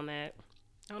was that on that.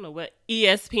 I don't know what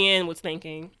ESPN was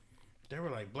thinking. They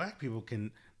were like, black people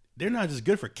they're not just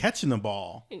good for catching the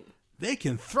ball. They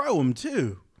can throw them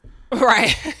too.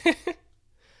 Right.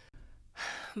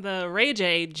 The Ray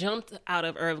J jumped out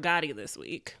of Irv Gotti this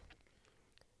week.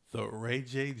 The Ray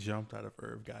J jumped out of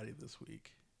Irv Gotti this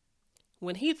week.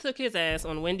 when he took his ass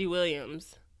on Wendy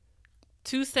Williams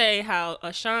to say how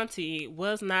Ashanti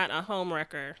was not a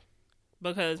homewrecker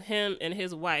because him and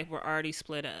his wife were already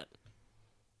split up.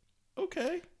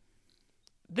 Okay.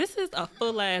 This is a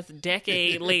full ass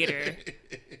decade later.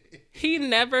 He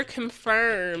never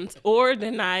confirmed or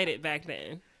denied it back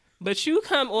then. But you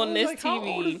come on this TV How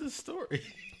old is this story?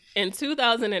 in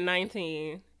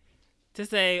 2019 to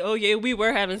say, oh yeah, we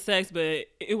were having sex, but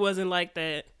it wasn't like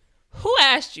that. Who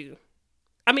asked you?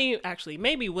 I mean, actually,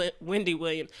 maybe Wendy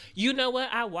Williams. You know what?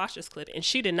 I watched this clip and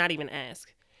she did not even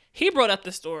ask. He brought up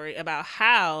the story about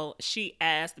how she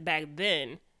asked back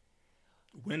then.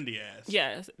 Wendy asked.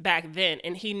 Yes, back then.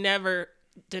 And he never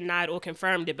denied or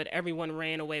confirmed it, but everyone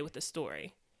ran away with the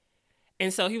story.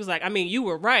 And so he was like, I mean, you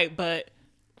were right, but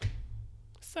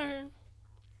sir,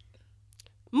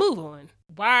 move on.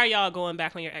 Why are y'all going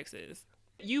back on your exes?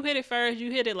 You hit it first,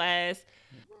 you hit it last.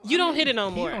 You don't hit it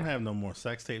no more. He don't have no more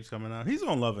sex tapes coming out. He's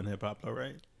on Love and Hip Hop though,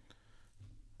 right?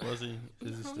 Was he?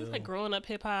 Is he still? He's like growing up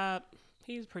hip hop.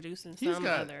 He's producing some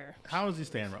other. How is he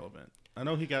staying relevant? I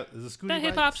know he got. Is it Scooty that Bites?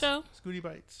 hip hop show? Scooty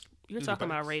Bites. You're Scooty talking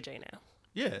Bites. about Ray J now.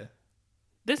 Yeah.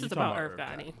 This You're is talking about Irv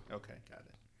Gotti. Okay, got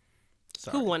it.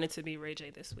 Sorry. Who wanted to be Ray J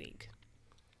this week?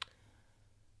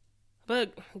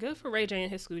 But good for Ray J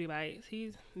and his Scooty Bites.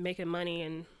 He's making money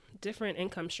in different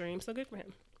income streams, so good for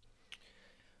him.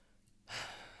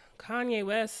 Kanye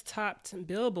West topped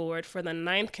Billboard for the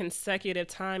 9th consecutive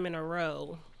time in a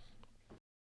row.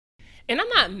 And I'm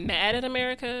not mad at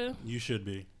America. You should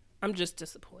be. I'm just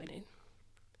disappointed.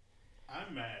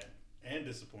 I'm mad and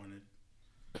disappointed.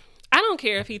 I don't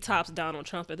care if he tops Donald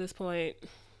Trump at this point.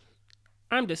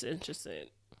 I'm disinterested.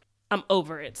 I'm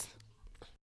over it.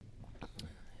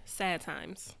 Sad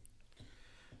times.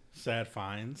 Sad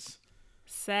finds.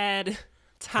 Sad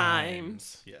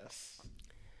times. Yes.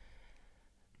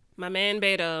 My man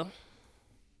Beto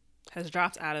has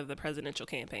dropped out of the presidential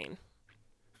campaign.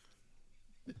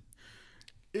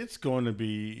 It's going to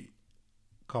be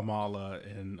Kamala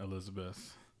and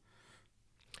Elizabeth.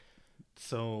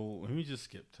 So let me just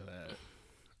skip to that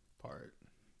part.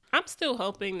 I'm still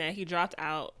hoping that he dropped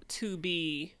out to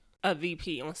be a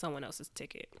VP on someone else's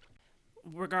ticket.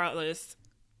 Regardless,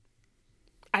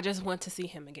 I just want to see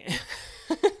him again.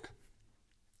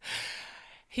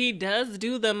 He does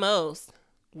do the most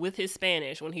with his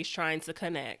Spanish when he's trying to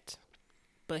connect.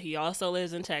 But he also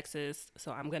lives in Texas,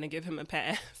 so I'm going to give him a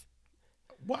pass.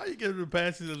 Why are you giving him a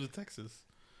pass? He lives in Texas.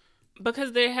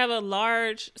 Because they have a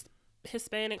large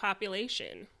Hispanic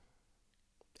population.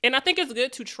 And I think it's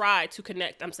good to try to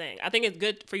connect, I'm saying. I think it's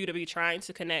good for you to be trying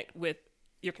to connect with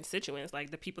your constituents,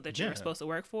 like the people that you're supposed to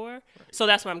work for. Right. So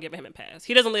that's why I'm giving him a pass.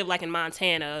 He doesn't live like in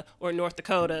Montana or North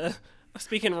Dakota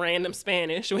speaking random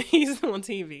Spanish when he's on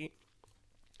TV.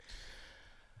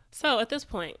 So at this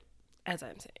point, as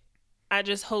I'm saying, I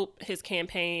just hope his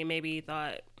campaign maybe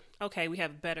thought, okay, we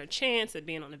have a better chance at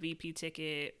being on a VP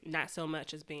ticket, not so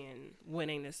much as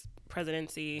winning this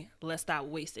presidency. Let's stop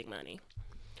wasting money.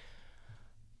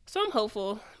 So I'm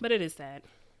hopeful, but it is sad.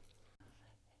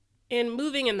 In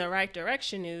moving in the right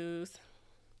direction news,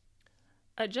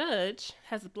 a judge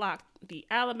has blocked the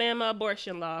Alabama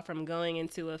abortion law from going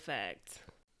into effect.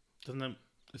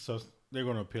 So they're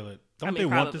going to appeal it. Don't they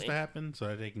want this to happen so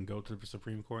that they can go to the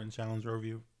Supreme Court and challenge Roe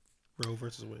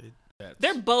versus Wade?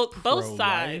 They're both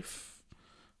sides.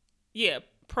 Yeah,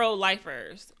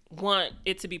 pro-lifers want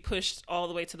it to be pushed all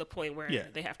the way to the point where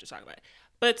they have to talk about it.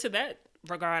 But to that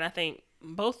regard, I think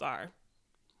both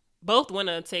want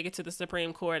to take it to the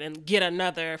Supreme Court and get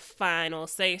another final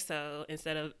say-so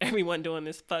instead of everyone doing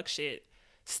this fuck shit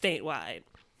statewide.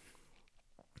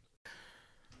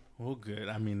 Well, good.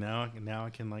 I mean, now I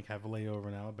can like have a layover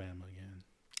in Alabama again.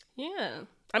 Yeah.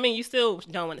 I mean, you still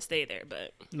don't want to stay there,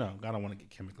 but... No, I don't want to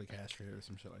get chemically castrated or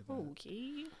some shit like that.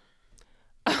 Okay.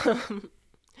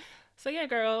 So yeah,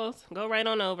 girls, go right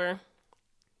on over.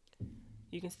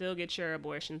 You can still get your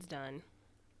abortions done.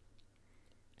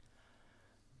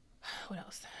 What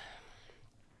else?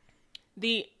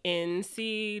 The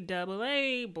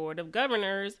NCAA Board of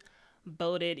Governors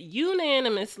voted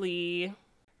unanimously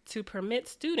to permit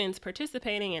students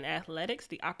participating in athletics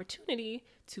the opportunity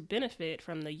to benefit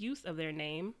from the use of their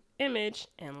name, image,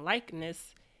 and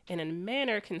likeness in a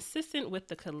manner consistent with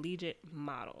the collegiate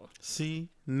model. See,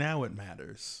 now it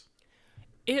matters.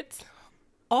 It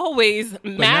always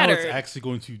matters. But now it's actually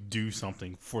going to do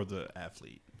something for the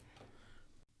athlete.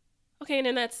 Okay, and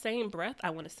in that same breath, I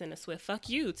want to send a swift fuck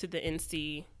you to the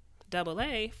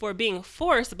NCAA for being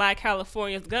forced by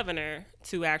California's governor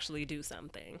to actually do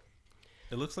something.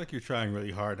 It looks like you're trying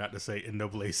really hard not to say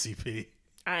NAACP.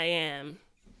 I am.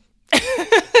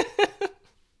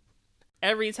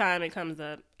 Every time it comes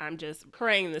up, I'm just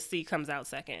praying the C comes out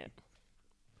second.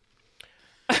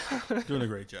 Doing a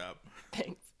great job.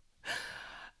 Thanks.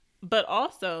 But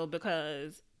also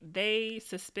because they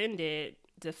suspended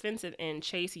defensive end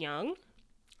Chase Young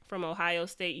from Ohio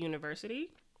State University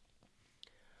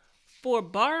for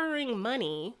borrowing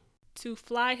money to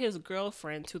fly his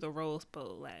girlfriend to the Rose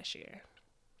Bowl last year.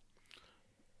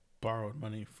 Borrowed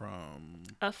money from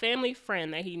A family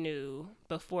friend that he knew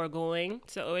before going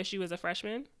to OSU as a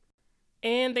freshman,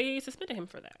 and they suspended him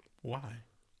for that. Why?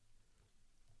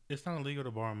 It's not illegal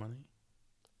to borrow money.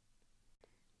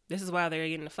 This is why they're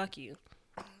getting to fuck you.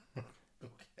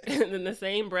 And in the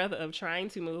same breath of trying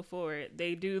to move forward,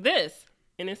 they do this.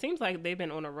 And it seems like they've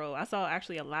been on a roll. I saw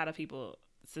actually a lot of people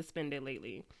suspended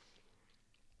lately.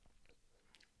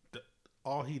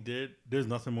 All he did, there's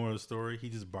nothing more to the story. He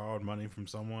just borrowed money from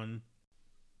someone.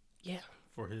 Yeah.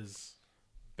 For his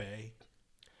bay.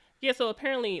 Yeah, so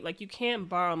apparently, like, you can't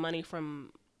borrow money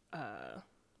from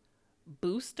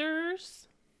boosters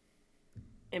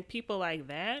and people like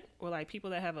that, or like people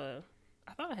that have I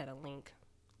thought I had a link.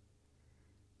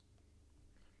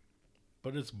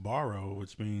 But it's borrow,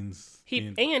 which means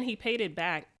He paid it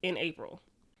back in April.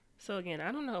 So again,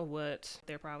 I don't know what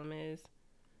their problem is,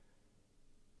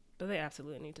 but they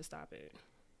absolutely need to stop it.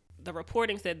 The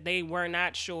reporting said they were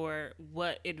not sure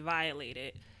what it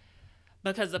violated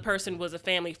because the person was a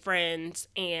family friend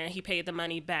and he paid the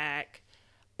money back,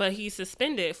 but he's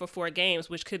suspended for 4 games,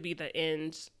 which could be the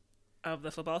end of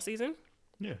the football season.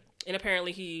 Yeah. And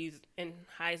apparently he's in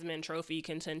Heisman Trophy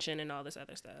contention and all this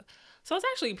other stuff. So it's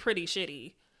actually pretty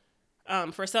shitty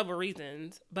for several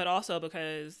reasons, but also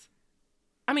because,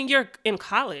 I mean, you're in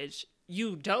college.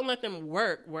 You don't let them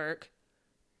work,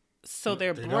 so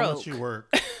they're broke. They don't let you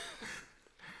work.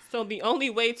 So the only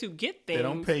way to get things... They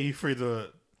don't pay you for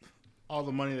all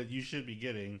the money that you should be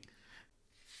getting.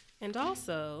 And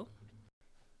also,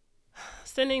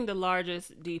 sending the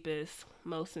largest, deepest,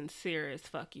 most sincerest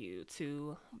fuck you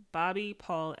to Bobby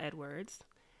Paul Edwards,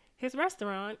 his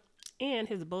restaurant, and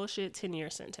his bullshit 10-year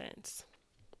sentence.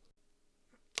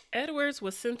 Edwards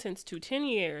was sentenced to 10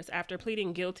 years after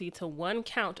pleading guilty to 1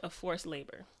 count of forced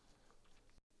labor.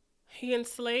 He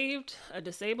enslaved a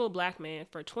disabled black man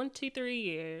for 23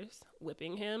 years,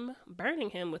 whipping him,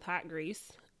 burning him with hot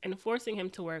grease, and forcing him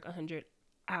to work 100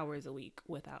 hours a week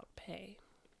without pay.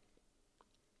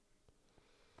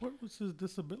 What was his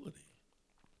disability?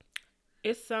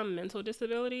 It's some mental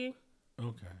disability.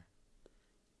 Okay.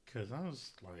 Because I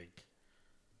was like...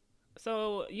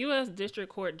 So, U.S.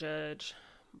 District Court Judge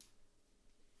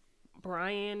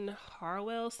Brian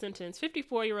Harwell sentenced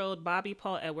 54-year-old Bobby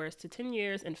Paul Edwards to 10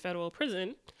 years in federal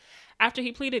prison after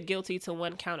he pleaded guilty to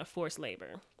 1 count of forced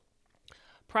labor.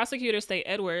 Prosecutors say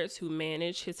Edwards, who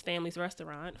managed his family's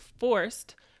restaurant,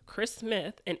 forced Chris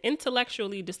Smith, an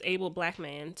intellectually disabled black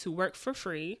man, to work for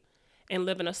free and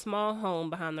live in a small home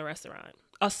behind the restaurant,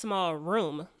 a small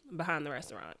room behind the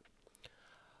restaurant.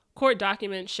 Court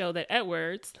documents show that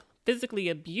Edwards physically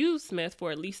abused Smith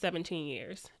for at least 17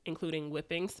 years, including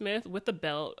whipping Smith with a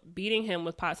belt, beating him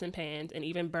with pots and pans, and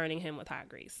even burning him with hot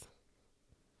grease.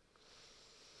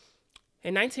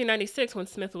 In 1996, when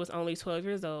Smith was only 12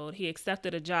 years old, he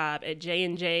accepted a job at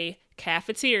J&J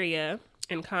Cafeteria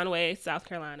in Conway, South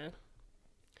Carolina.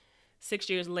 6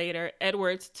 years later,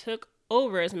 Edwards took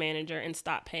over as manager and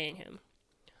stopped paying him.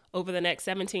 Over the next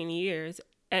 17 years,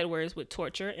 Edwards would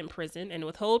torture, imprison, and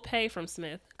withhold pay from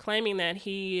Smith, claiming that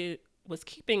he was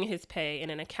keeping his pay in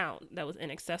an account that was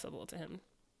inaccessible to him.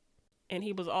 And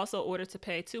he was also ordered to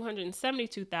pay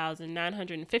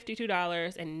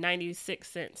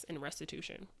 $272,952.96 in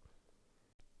restitution.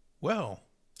 Well,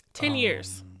 10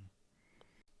 years.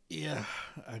 Yeah,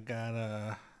 I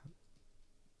gotta...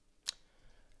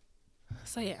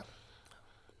 So, yeah.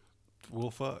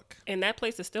 Well, fuck. And that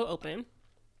place is still open.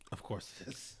 Of course it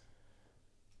is.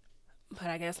 But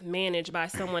I guess managed by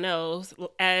someone else,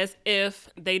 as if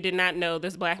they did not know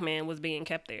this black man was being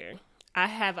kept there. I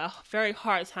have a very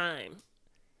hard time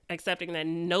accepting that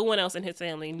no one else in his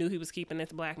family knew he was keeping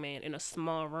this black man in a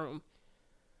small room.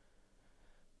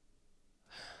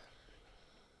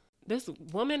 This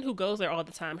woman who goes there all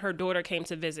the time, her daughter came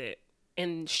to visit,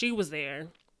 and she was there.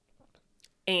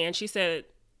 And she said,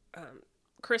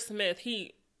 Chris Smith,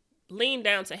 he leaned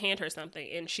down to hand her something,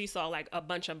 and she saw like a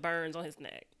bunch of burns on his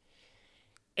neck.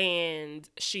 And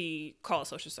she called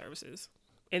social services,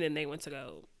 and then they went to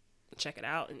go check it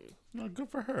out, and good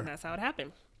for her. That's how it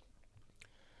happened.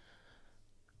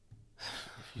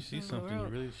 If you see something, you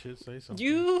really should say something.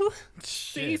 You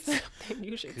see something,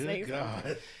 you should say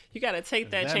something. You got to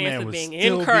take that chance of being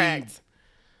incorrect.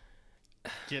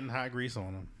 Getting hot grease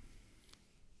on him.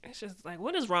 It's just like,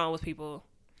 what is wrong with people?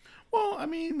 Well, I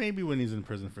mean, maybe when he's in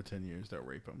prison for 10 years, they'll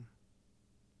rape him.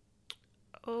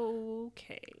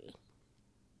 Okay.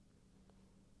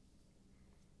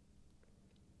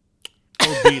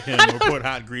 Or beat him or put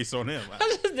hot grease on him. I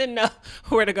just didn't know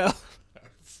where to go.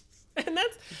 And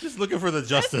that's Just looking for the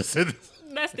justice.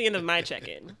 that's the end of my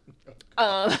check-in.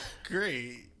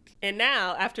 Great. And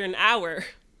now, after an hour,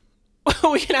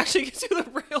 we can actually get to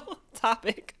the real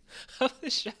topic of the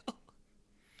show.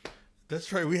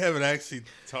 That's right. We haven't actually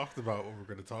talked about what we're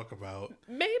going to talk about.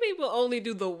 Maybe we'll only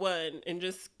do the one and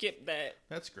just skip that.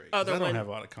 That's great. 'Cause Other I don't one. have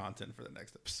a lot of content for the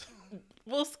next episode.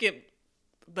 We'll skip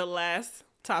the last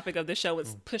topic of the show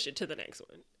and push it to the next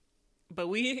one. But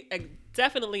we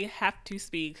definitely have to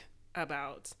speak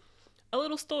about a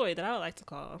little story that I would like to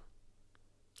call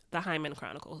the Hyman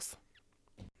Chronicles.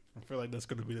 I feel like that's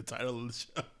going to be the title of the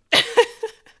show.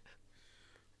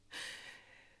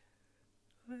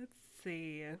 Let's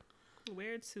see.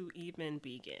 Where to even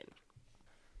begin?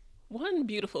 One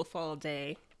beautiful fall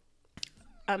day,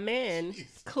 a man,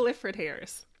 Clifford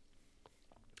Harris,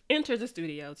 enters the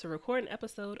studio to record an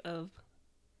episode of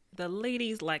the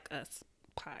Ladies Like Us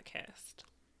podcast.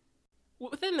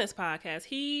 Within this podcast,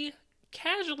 he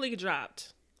casually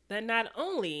dropped that not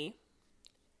only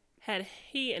had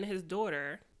he and his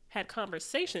daughter had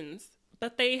conversations,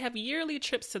 but they have yearly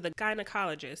trips to the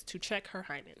gynecologist to check her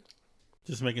hymen.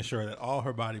 Just making sure that all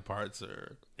her body parts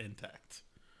are intact.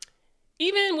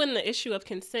 Even when the issue of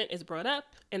consent is brought up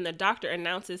and the doctor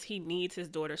announces he needs his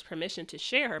daughter's permission to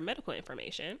share her medical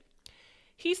information,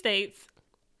 he states,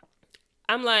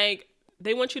 I'm like,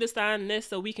 they want you to sign this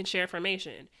so we can share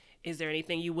information. Is there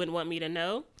anything you wouldn't want me to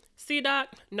know? See, doc,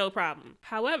 no problem.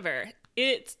 However,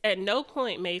 it's at no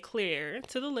point made clear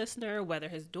to the listener whether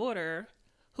his daughter,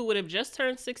 who would have just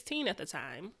turned 16 at the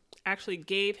time, actually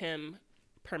gave him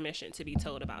permission to be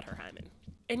told about her hymen.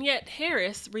 And yet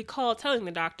Harris recalled telling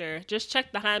the doctor, just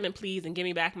check the hymen, please, and give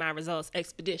me back my results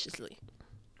expeditiously.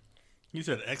 You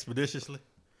said expeditiously?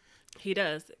 He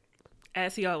does,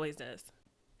 as he always does.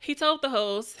 He told the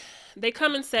host, they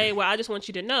come and say, well, I just want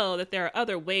you to know that there are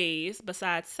other ways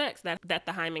besides sex that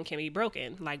the hymen can be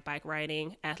broken, like bike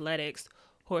riding, athletics,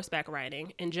 horseback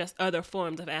riding, and just other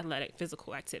forms of athletic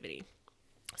physical activity.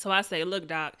 So I say, look,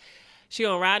 doc, she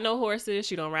don't ride no horses,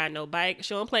 she don't ride no bike,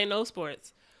 she don't play no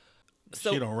sports.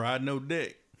 So she don't ride no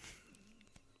dick.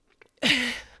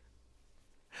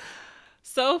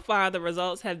 So far, the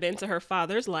results have been to her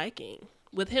father's liking,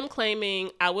 with him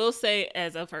claiming, I will say,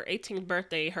 as of her 18th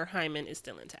birthday, her hymen is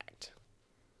still intact.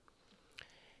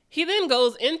 He then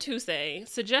goes into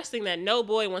suggesting that no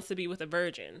boy wants to be with a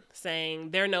virgin,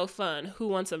 saying, they're no fun. Who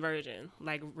wants a virgin?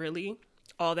 Like, really?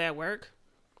 All that work?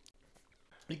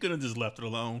 He could have just left it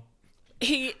alone.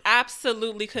 He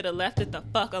absolutely could have left it the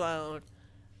fuck alone.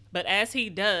 But as he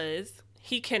does,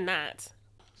 he cannot.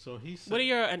 So he said, What are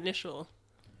your initial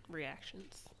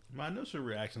reactions? my initial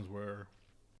reactions were,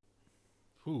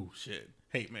 ooh, shit,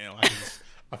 hate mail.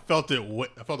 I felt it.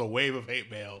 I felt a wave of hate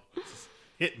mail just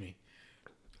hit me.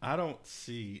 I don't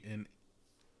see an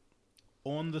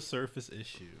on the surface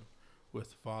issue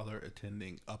with father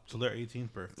attending up to their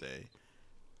 18th birthday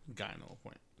gyno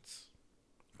appointments.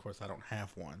 Of course, I don't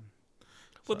have one.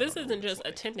 Well, so I this don't know isn't what it's just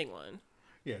like. attending one.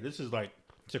 Yeah, this is like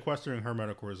sequestering her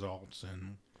medical results,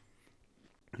 and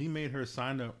he made her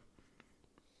sign up.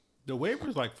 The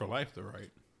waiver's like for life, though, right?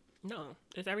 No,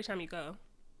 it's every time you go.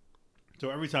 So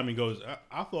every time he goes,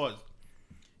 I thought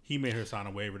he made her sign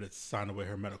a waiver that signed away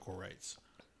her medical rights.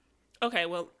 Okay,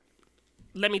 well,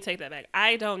 let me take that back.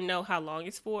 I don't know how long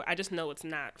it's for. I just know it's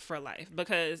not for life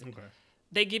because Okay.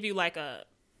 they give you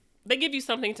they give you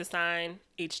something to sign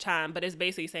each time, but it's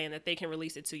basically saying that they can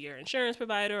release it to your insurance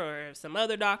provider or some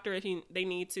other doctor if they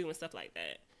need to and stuff like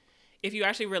that. If you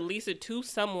actually release it to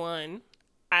someone,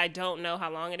 I don't know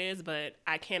how long it is, but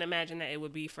I can't imagine that it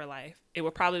would be for life. It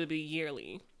would probably be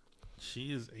yearly.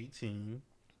 She is 18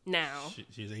 Now.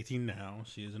 She is 18 now.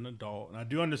 She is an adult, and I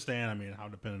do understand. I mean, how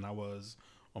dependent I was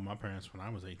on my parents when I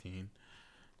was 18,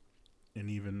 and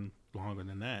even longer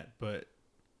than that. But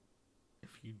if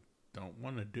you don't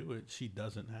want to do it, she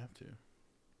doesn't have to.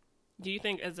 Do you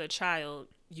think as a child,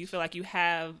 you feel like you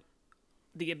have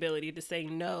the ability to say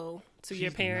no to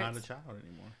your parents? She's not a child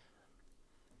anymore.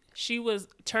 She was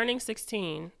turning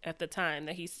 16 at the time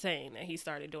that he's saying that he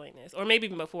started doing this. Or maybe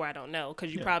even before, I don't know,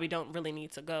 because you probably don't really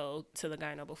need to go to the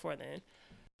gyno before then.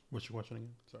 What's your question again?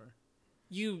 Sorry.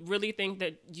 You really think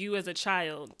that you as a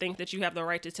child think that you have the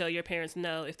right to tell your parents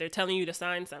no if they're telling you to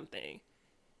sign something?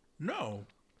 No.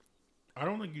 I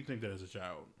don't think you think that as a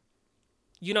child.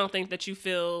 You don't think that you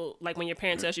feel like when your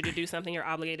parents tells you to do something, you're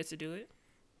obligated to do it?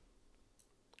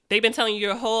 They've been telling you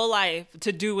your whole life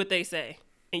to do what they say.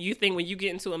 And you think when you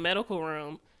get into a medical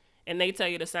room and they tell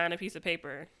you to sign a piece of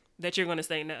paper that you're going to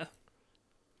say no.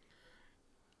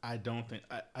 I don't think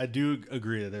I do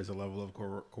agree that there's a level of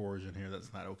coercion here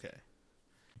that's not okay.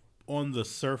 On the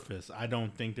surface, I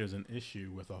don't think there's an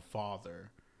issue with a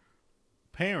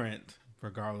parent,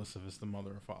 regardless if it's the mother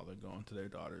or father, going to their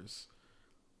daughter's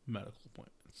medical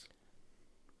appointments.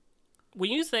 When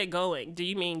you say going, do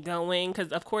you mean going?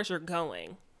 Because of course you're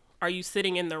going. Are you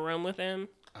sitting in the room with them?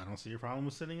 I don't see a problem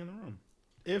with sitting in the room.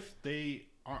 If they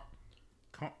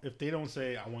don't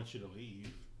say, I want you to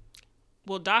leave.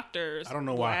 Well, doctors. I don't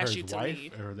know why her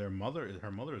wife or her mother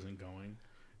isn't going.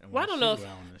 Well, I don't know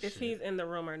if he's in the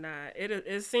room or not.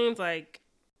 It seems like.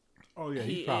 Oh yeah,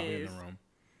 he's probably in the room.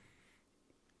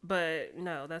 But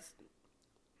no, that's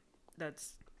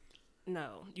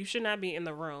no. You should not be in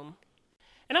the room,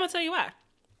 and I'm gonna tell you why.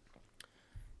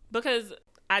 Because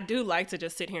I do like to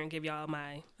just sit here and give y'all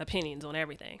my opinions on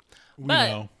everything.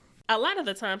 But a lot of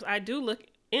the times I do look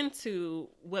into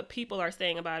what people are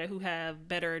saying about it who have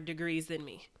better degrees than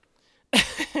me.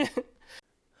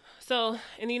 So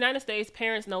in the United States,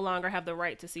 parents no longer have the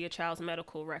right to see a child's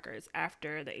medical records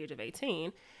after the age of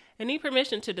 18 and need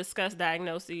permission to discuss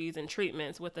diagnoses and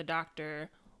treatments with a doctor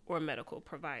or medical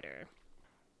provider.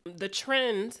 The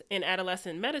trend in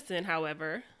adolescent medicine,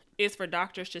 however, is for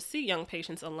doctors to see young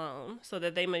patients alone so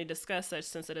that they may discuss such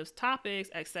sensitive topics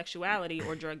as sexuality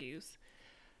or drug use.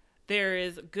 There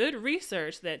is good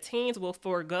research that teens will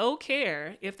forego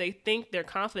care if they think their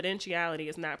confidentiality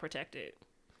is not protected,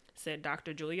 said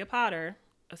Dr. Julia Potter,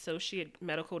 Associate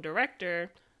Medical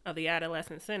Director of the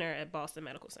Adolescent Center at Boston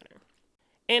Medical Center.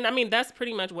 And I mean, that's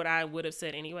pretty much what I would have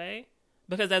said anyway,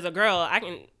 because as a girl,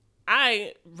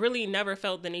 I really never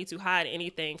felt the need to hide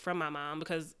anything from my mom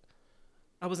because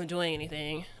I wasn't doing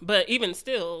anything. But even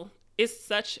still, it's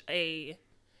such a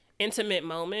intimate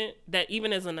moment that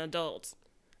even as an adult,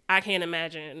 I can't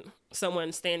imagine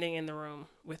someone standing in the room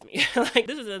with me. Like,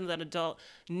 this is as an adult,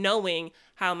 knowing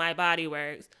how my body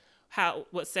works,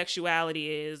 what sexuality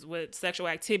is, what sexual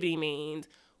activity means,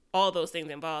 all those things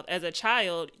involved. As a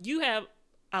child, you have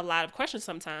a lot of questions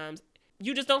sometimes.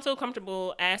 You just don't feel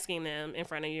comfortable asking them in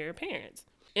front of your parents.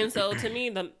 And so to me,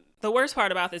 the worst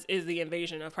part about this is the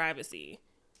invasion of privacy.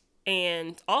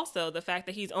 And also the fact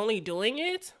that he's only doing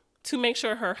it to make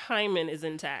sure her hymen is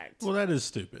intact. Well, that is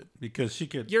stupid because she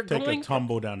could take a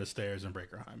tumble down the stairs and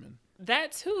break her hymen.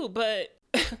 That too, but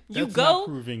you go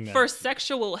for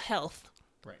sexual health,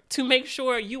 right? To make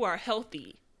sure you are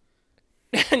healthy,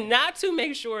 not to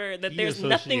make sure that there's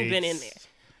nothing been in there.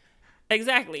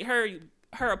 Exactly.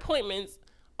 Her appointments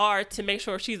are to make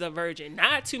sure she's a virgin,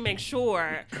 not to make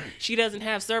sure she doesn't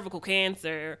have cervical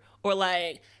cancer or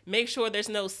like make sure there's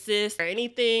no cyst or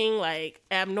anything like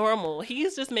abnormal.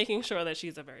 He's just making sure that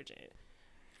she's a virgin.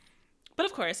 But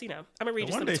of course, I'm gonna read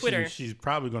you some Twitter. She's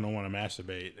probably gonna want to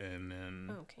masturbate, and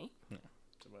then okay. Yeah.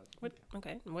 What?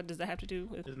 Okay. What does that have to do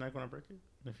with? Isn't that gonna break it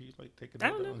if you like take a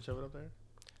dildo and shove it up there?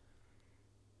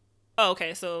 Oh,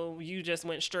 okay. So you just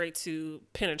went straight to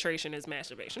penetration as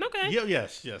masturbation. Okay. Yeah.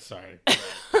 Yes. Sorry.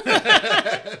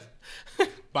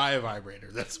 Buy a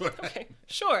vibrator. That's what. Okay.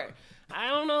 Sure. I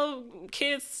don't know.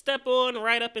 Kids step on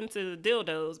right up into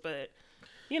dildos, but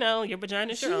your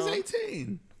vagina's your own. She's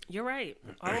 18. You're right.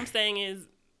 All I'm saying is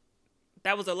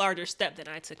that was a larger step than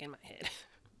I took in my head.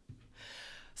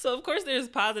 So of course there's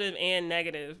positive and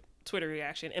negative Twitter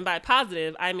reaction, and by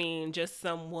positive I mean just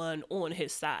someone on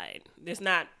his side. It's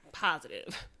not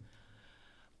positive,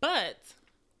 but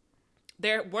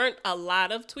there weren't a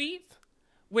lot of tweets,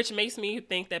 which makes me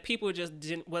think that people just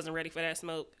wasn't ready for that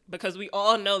smoke, because we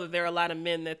all know that there are a lot of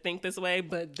men that think this way,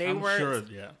 but they weren't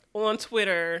on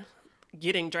Twitter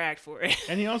getting dragged for it.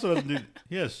 And he also doesn't do.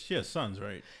 He has sons,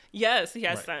 right? Yes, he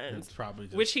has sons, probably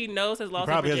which he knows has lost.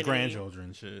 He probably their has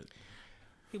grandchildren, shit.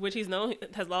 Which he's known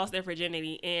has lost their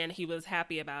virginity, and he was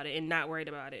happy about it and not worried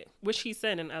about it, which he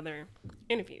said in other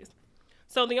interviews.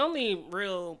 So the only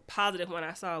real positive one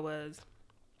I saw was,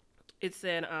 it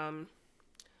said,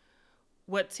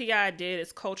 what T.I. did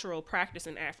is cultural practice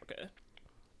in Africa.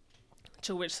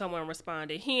 To which someone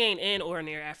responded, he ain't in or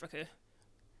near Africa.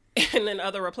 And then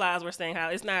other replies were saying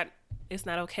how it's not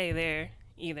okay there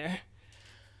either.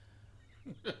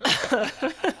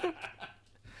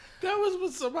 That was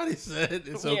what somebody said.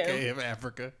 It's okay in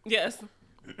Africa. Yes.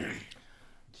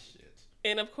 Shit.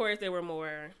 And of course there were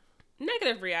more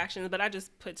negative reactions, but I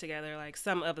just put together like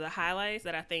some of the highlights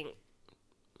that I think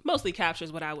mostly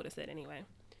captures what I would have said anyway.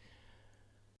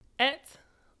 At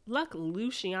Luck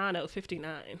Luciano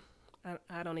 59.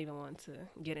 I don't even want to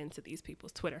get into these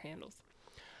people's Twitter handles.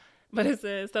 But it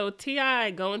says, so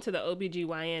T.I. going to the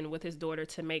OBGYN with his daughter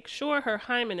to make sure her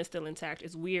hymen is still intact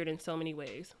is weird in so many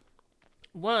ways.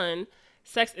 One,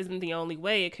 sex isn't the only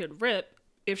way it could rip.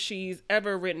 If she's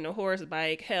ever ridden a horse,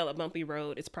 bike, hell, a bumpy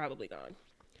road, it's probably gone.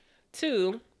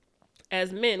 Two,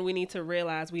 as men, we need to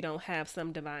realize we don't have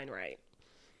some divine right.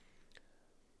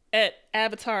 At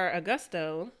Avatar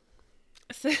Augusto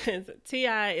says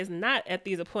T.I. is not at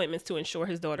these appointments to ensure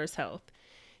his daughter's health.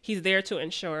 He's there to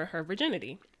ensure her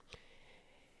virginity.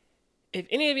 If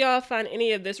any of y'all find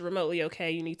any of this remotely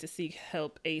okay, you need to seek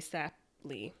help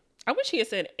ASAPly. I wish he had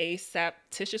said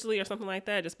asaptitiously or something like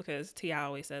that, just because T.I.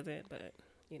 always says it, but,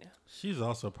 you know. She's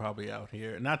also probably out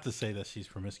here. Not to say that she's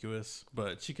promiscuous,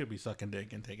 but she could be sucking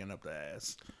dick and taking up the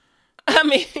ass. I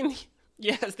mean,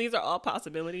 yes, these are all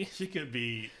possibilities. She could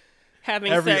be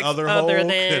having every sex other other hole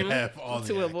than could have all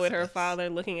to the avoid her access. father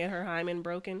looking at her hymen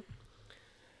broken.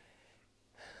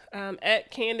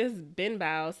 At Candace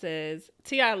Benbow says,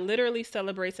 T.I. literally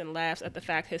celebrates and laughs at the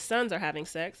fact his sons are having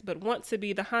sex, but wants to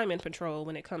be the hymen patrol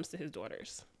when it comes to his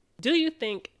daughters. Do you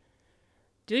think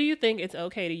it's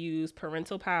okay to use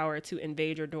parental power to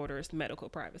invade your daughter's medical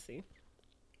privacy?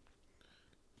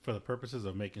 For the purposes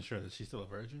of making sure that she's still a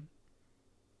virgin?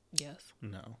 Yes.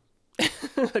 No.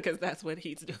 Because that's what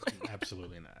he's doing.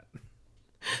 Absolutely not.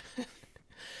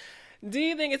 Do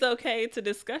you think it's okay to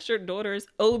discuss your daughter's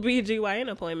OBGYN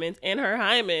appointments and her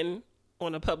hymen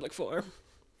on a public forum?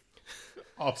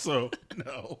 Also,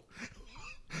 no.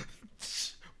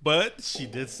 But she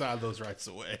did sign those rights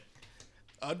away.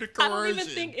 Under coercion. I don't even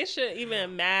think it should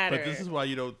even matter. But this is why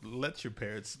you don't let your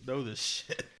parents know this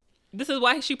shit. This is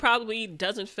why she probably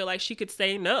doesn't feel like she could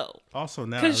say no. Also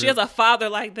now, because she has a father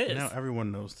like this. Now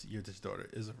everyone knows this daughter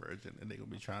is a virgin, and they're gonna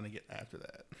be trying to get after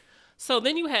that. So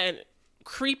then you had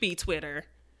creepy Twitter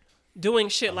doing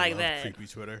shit like that. Creepy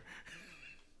Twitter.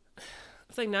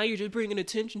 It's like, now you're just bringing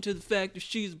attention to the fact that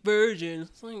she's virgin.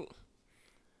 It's like,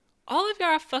 all of y'all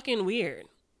are fucking weird.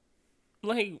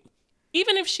 Like,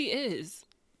 even if she is,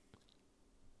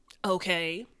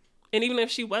 okay. And even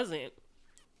if she wasn't,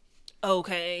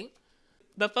 okay.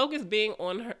 The focus being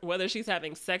on her, whether she's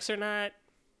having sex or not,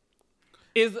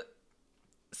 is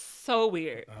so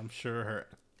weird. I'm sure her.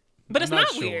 But I'm it's not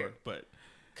sure, weird. But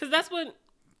because that's what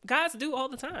guys do all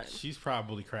the time. She's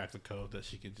probably cracked the code that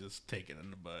she could just take it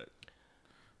in the butt.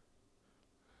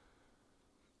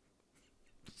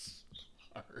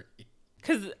 Sorry.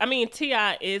 Because, I mean,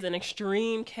 T.I. is an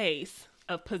extreme case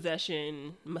of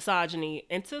possession, misogyny,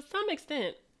 and to some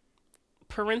extent,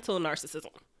 parental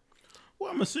narcissism.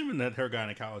 Well, I'm assuming that her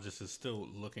gynecologist is still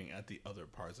looking at the other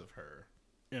parts of her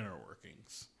inner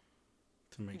workings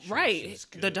to make sure she's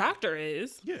good. The doctor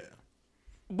is. Yeah.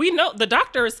 We know the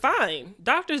doctor is fine.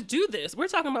 Doctors do this. We're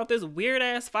talking about this weird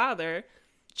ass father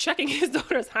checking his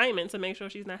daughter's hymen to make sure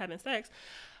she's not having sex.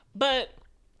 But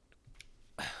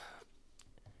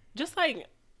just like,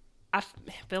 I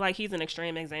feel like he's an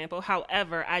extreme example.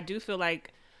 However, I do feel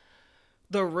like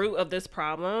the root of this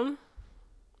problem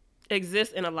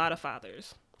exists in a lot of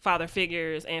father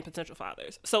figures and potential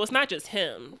fathers. So it's not just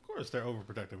him. Of course, they're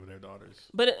overprotective of their daughters.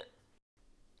 But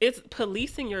it's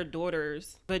policing your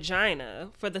daughter's vagina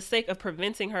for the sake of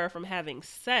preventing her from having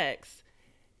sex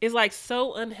is like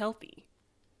so unhealthy.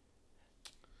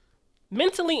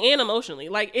 Mentally and emotionally.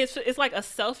 Like it's like a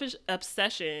selfish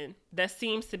obsession that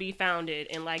seems to be founded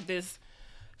in like this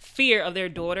fear of their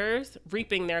daughters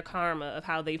reaping their karma of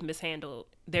how they've mishandled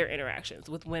their interactions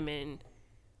with women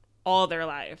all their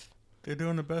life. They're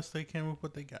doing the best they can with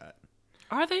what they got.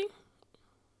 Are they?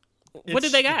 What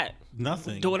did they got?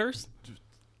 Nothing. Daughters?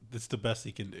 It's the best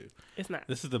he can do. It's not.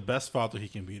 This is the best father he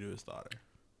can be to his daughter.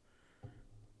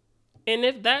 And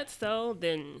if that's so,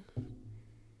 then...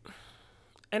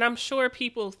 And I'm sure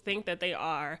people think that they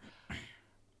are.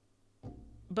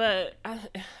 But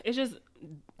it's just...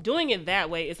 Doing it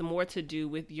that way is more to do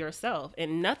with yourself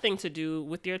and nothing to do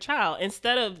with your child.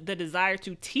 Instead of the desire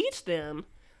to teach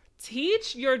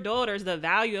your daughters the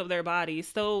value of their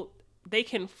bodies so they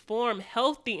can form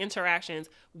healthy interactions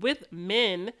with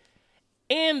men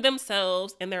and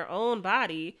themselves and their own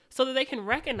body so that they can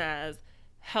recognize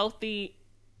healthy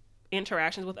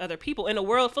interactions with other people in a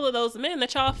world full of those men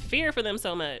that y'all fear for them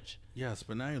so much. Yes,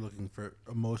 but now you're looking for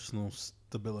emotional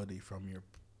stability from your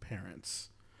parents.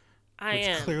 I which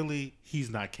am. Clearly he's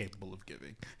not capable of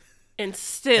giving. And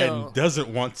still. And doesn't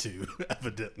want to,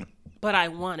 evidently. But I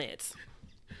want it.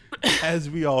 As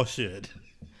we all should.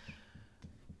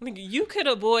 Like, you could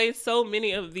avoid so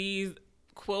many of these,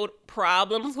 quote,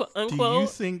 problems, unquote. Do you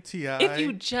think T.I. if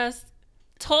you just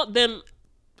taught them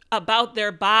about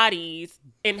their bodies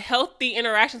and healthy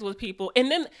interactions with people.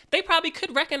 And then they probably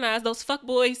could recognize those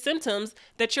fuckboy symptoms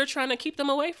that you're trying to keep them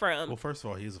away from. Well, first of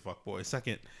all, he's a fuckboy.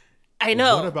 Second, I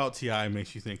know. What about T.I.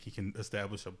 makes you think he can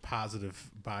establish a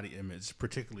positive body image,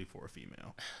 particularly for a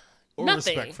female? Or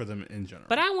Nothing. respect for them in general?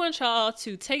 But I want y'all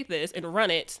to take this and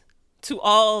run it to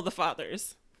all the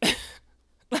fathers.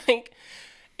 Like,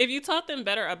 if you taught them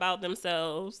better about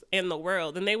themselves and the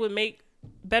world, then they would make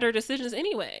better decisions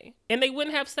anyway. And they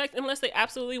wouldn't have sex unless they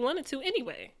absolutely wanted to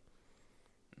anyway.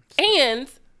 And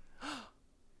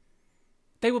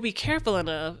they will be careful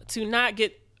enough to not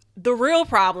get the real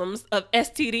problems of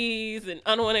STDs and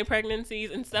unwanted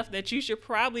pregnancies and stuff that you should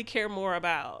probably care more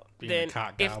about Being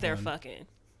than if they're fucking.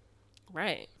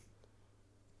 Right.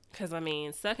 Because, I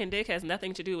mean, sucking dick has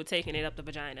nothing to do with taking it up the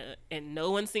vagina. And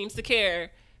no one seems to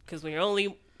care because we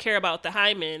only care about the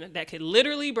hymen that could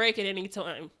literally break at any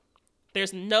time.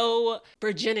 There's no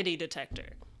virginity detector.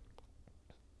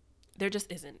 There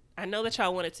just isn't. I know that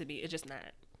y'all want it to be. It's just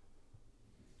not.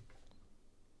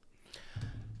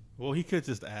 Well, he could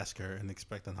just ask her and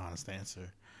expect an honest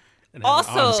answer. And have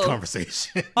an honest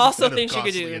conversation. Also things you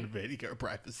could do. Invading her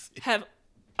privacy. Have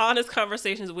honest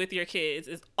conversations with your kids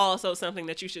is also something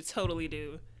that you should totally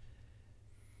do.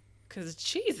 Because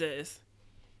Jesus.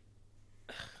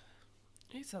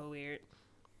 It's so weird.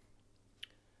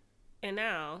 And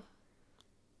now,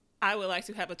 I would like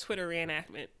to have a Twitter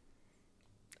reenactment.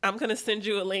 I'm going to send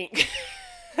you a link.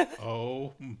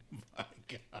 Oh my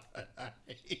God.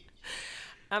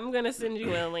 I'm going to send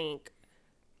you a link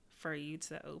for you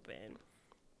to open.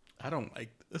 I don't like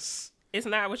this. It's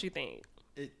not what you think.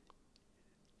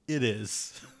 It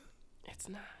is. It's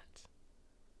not.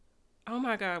 Oh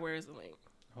my God, where is the link?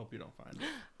 I hope you don't find it.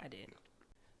 I did.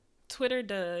 Twitter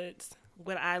does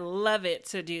what I love it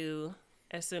to do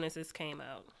as soon as this came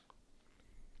out.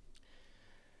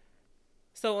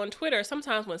 So on Twitter,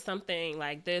 sometimes when something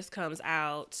like this comes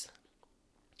out,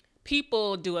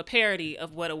 people do a parody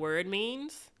of what a word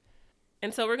means.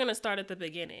 And so we're going to start at the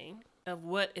beginning of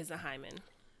what is a hymen.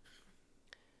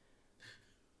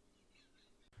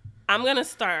 I'm going to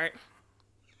start.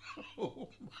 Oh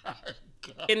my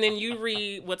God. And then you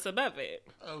read what's above it.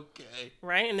 Okay.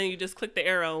 Right? And then you just click the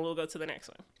arrow and we'll go to the next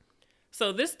one.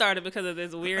 So this started because of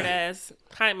this weird ass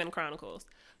Hymen Chronicles.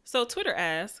 So Twitter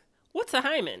asks, what's a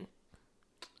hymen?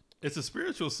 It's a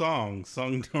spiritual song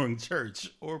sung during church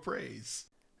or praise.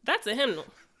 That's a hymnal.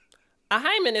 A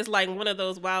hymen is like one of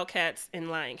those wildcats in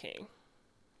Lion King.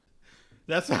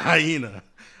 That's a hyena.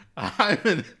 A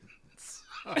hymen.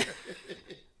 Sorry.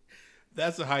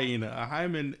 That's a hyena. A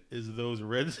hymen is those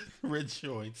red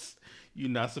joints you're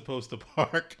not supposed to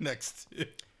park next to.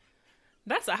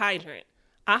 That's a hydrant.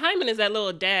 A hymen is that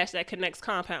little dash that connects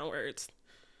compound words.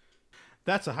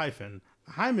 That's a hyphen.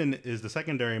 A hymen is the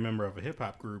secondary member of a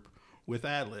hip-hop group with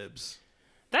ad-libs.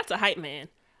 That's a hype man.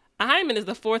 A hymen is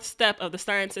the fourth step of the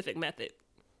scientific method.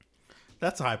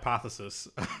 That's a hypothesis.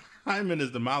 A hymen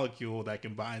is the molecule that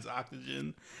combines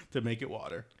oxygen to make it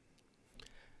water.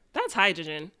 That's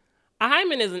hydrogen. A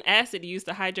hymen is an acid used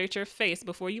to hydrate your face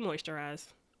before you moisturize.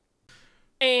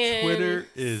 And Twitter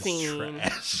is scene.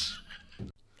 trash.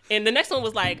 And the next one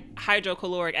was like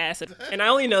hydrochloric acid. And I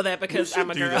only know that because I'm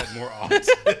a girl. Do that more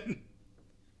often.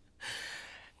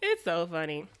 It's so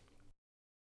funny.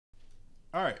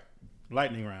 All right.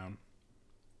 Lightning round.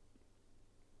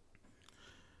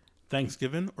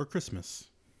 Thanksgiving or Christmas?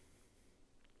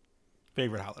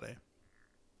 Favorite holiday?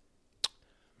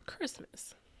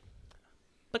 Christmas.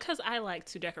 Because I like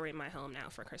to decorate my home now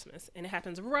for Christmas. And it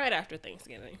happens right after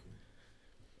Thanksgiving.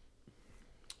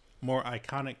 More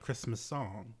iconic Christmas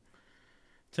song.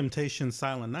 Temptations'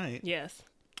 Silent Night. Yes.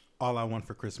 All I Want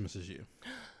for Christmas Is You.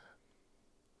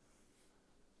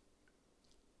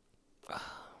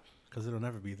 Because it'll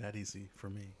never be that easy for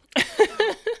me.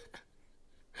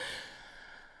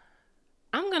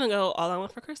 I'm going to go All I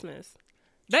Want for Christmas.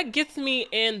 That gets me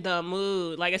in the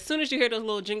mood. Like, as soon as you hear those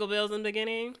little jingle bells in the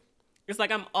beginning, it's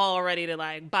like I'm all ready to,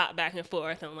 like, bop back and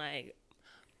forth and, like,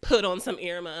 put on some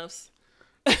earmuffs.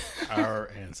 Our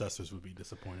ancestors would be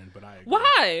disappointed, but I agree.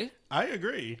 Why? I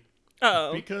agree.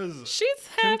 Oh. Because she's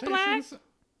half black.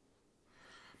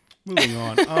 Moving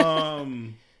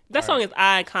on. That song is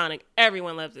iconic.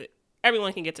 Everyone loves it.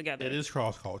 Everyone can get together. It is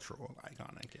cross-cultural,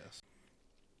 iconic, yes.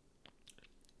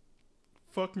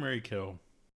 Fuck, marry, kill.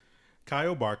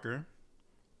 Kyle Barker,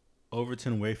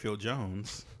 Overton Wayfield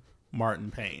Jones,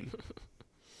 Martin Payne.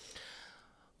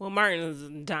 Well, Martin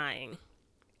is dying.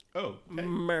 Oh, okay.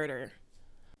 Murder.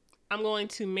 I'm going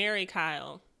to marry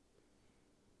Kyle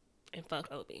and fuck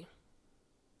Obi.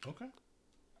 Okay.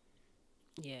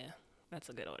 Yeah, that's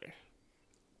a good order.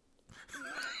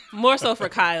 More so for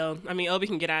Kyle. I mean, Obi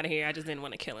can get out of here. I just didn't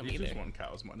want to kill him You either. just want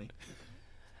Kyle's money.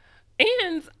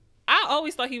 And I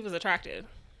always thought he was attractive.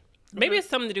 Maybe it's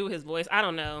something to do with his voice. I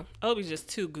don't know. Obi's just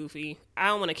too goofy. I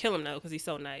don't want to kill him though because he's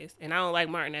so nice, and I don't like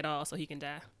Martin at all, so he can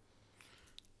die.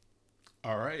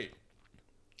 All right.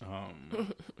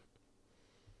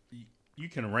 You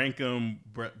can rank them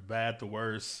bad to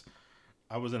worse.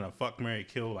 I was in a fuck, marry,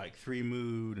 kill like 3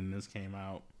 mood, and this came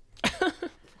out.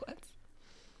 What?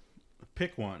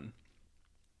 Pick one.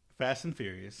 Fast and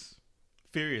Furious.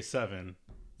 Furious 7.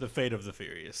 The Fate of the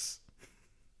Furious.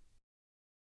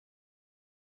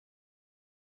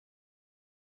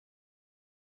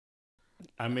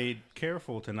 I made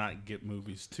careful to not get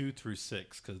movies 2 through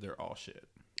 6 because they're all shit.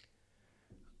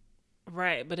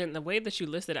 Right, but in the way that you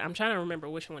listed it, I'm trying to remember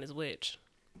which one is which.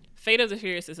 Fate of the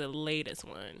Furious is the latest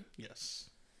one. Yes.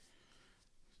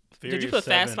 Did you put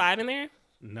 7, Fast 5 in there?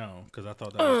 No, because I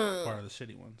thought that was part of the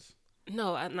shitty ones.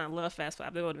 No, I love Fast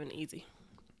 5. That would have been easy.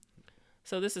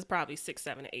 So this is probably 6,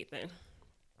 7, and 8 then.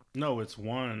 No, it's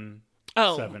 1,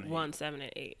 Oh, 7, 8. 1, 7,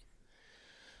 and 8.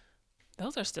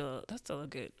 That's still a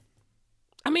good.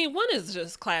 I mean, 1 is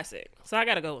just classic, so I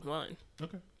got to go with 1.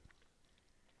 Okay.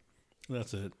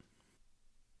 That's it.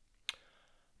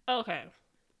 Okay.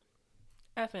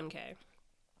 FMK.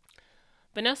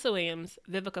 Vanessa Williams,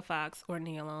 Vivica Fox, or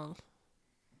Nia Long?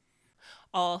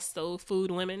 All soul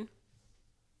food women.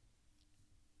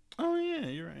 Oh yeah,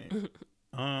 you're right.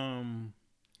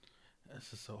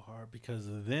 This is so hard because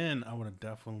then I would have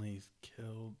definitely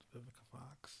killed Vivica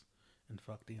Fox and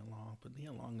fucked Nia Long, but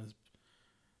Nia Long is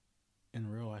in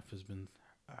real life has been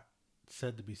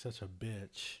said to be such a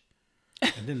bitch,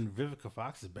 and then Vivica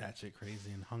Fox is batshit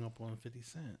crazy and hung up on 50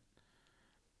 Cent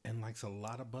and likes a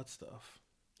lot of butt stuff.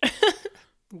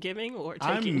 Giving or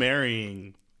taking? I'm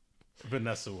marrying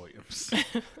Vanessa Williams.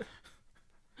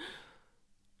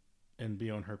 And be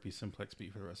on herpes simplex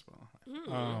beat for the rest of my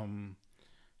life.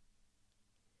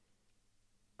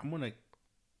 I'm going to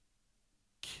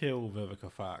kill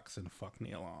Vivica Fox and fuck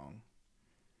Nia Long.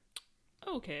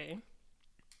 Okay.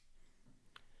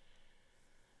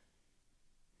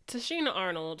 Tashina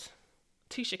Arnold,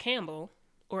 Tisha Campbell,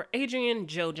 or Adrienne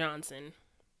Joe Johnson,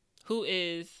 who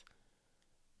is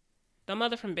the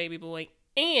mother from Baby Boy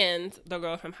and the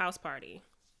girl from House Party,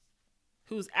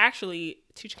 who's actually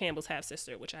Tisha Campbell's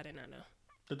half-sister, which I did not know.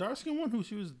 The dark-skinned one who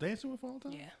she was dancing with all the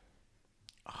time? Yeah.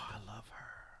 Oh, I love her.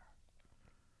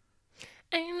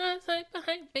 Ain't no type of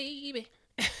hype, baby.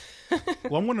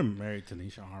 Well, I'm going to marry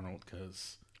Tanisha Arnold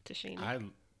because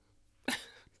Tashina.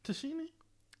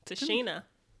 Tashina?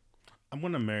 I'm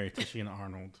going to marry Tashina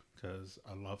Arnold because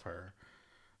I love her.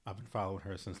 I've been following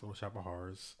her since Little Shop of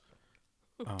Horrors.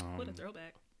 What a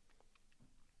throwback.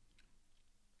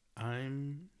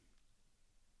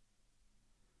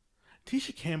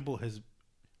 Tisha Campbell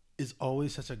is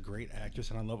always such a great actress,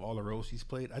 and I love all the roles she's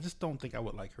played. I just don't think I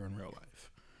would like her in real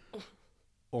life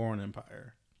or on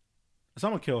Empire. So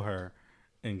I'm gonna kill her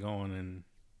and go on and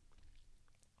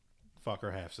fuck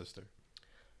her half sister.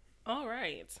 All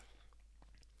right.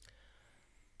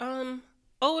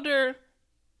 Older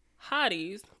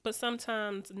hotties, but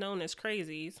sometimes known as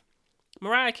crazies.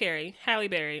 Mariah Carey, Halle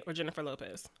Berry, or Jennifer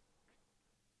Lopez?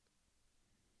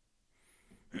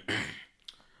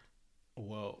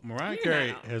 Well, Mariah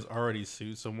Carey has already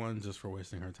sued someone just for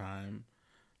wasting her time.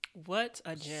 What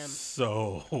a gem.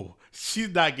 So she's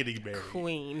not getting married.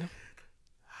 Queen.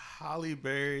 Halle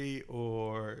Berry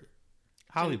or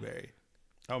Halle Berry.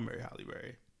 I would marry Halle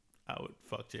Berry. I would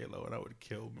fuck J-Lo and I would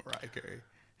kill Mariah Carey.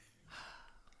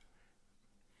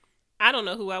 I don't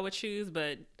know who I would choose,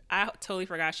 but I totally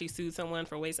forgot she sued someone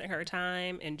for wasting her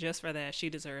time, and just for that, she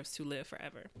deserves to live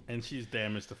forever. And she's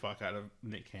damaged the fuck out of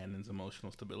Nick Cannon's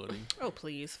emotional stability. Oh,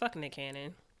 please. Fuck Nick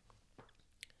Cannon.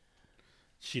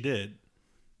 She did.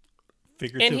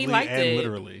 Figuratively And he liked it.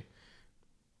 literally.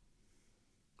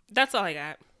 That's all I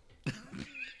got.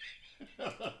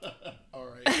 All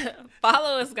right.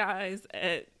 Follow us, guys,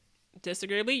 at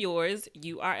Disagreeably Yours,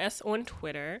 URS on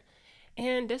Twitter,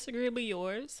 and Disagreeably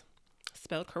Yours,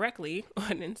 spelled correctly,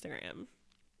 on Instagram.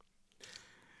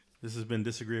 This has been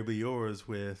Disagreeably Yours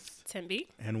with Timby.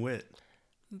 and Wit.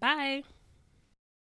 Bye.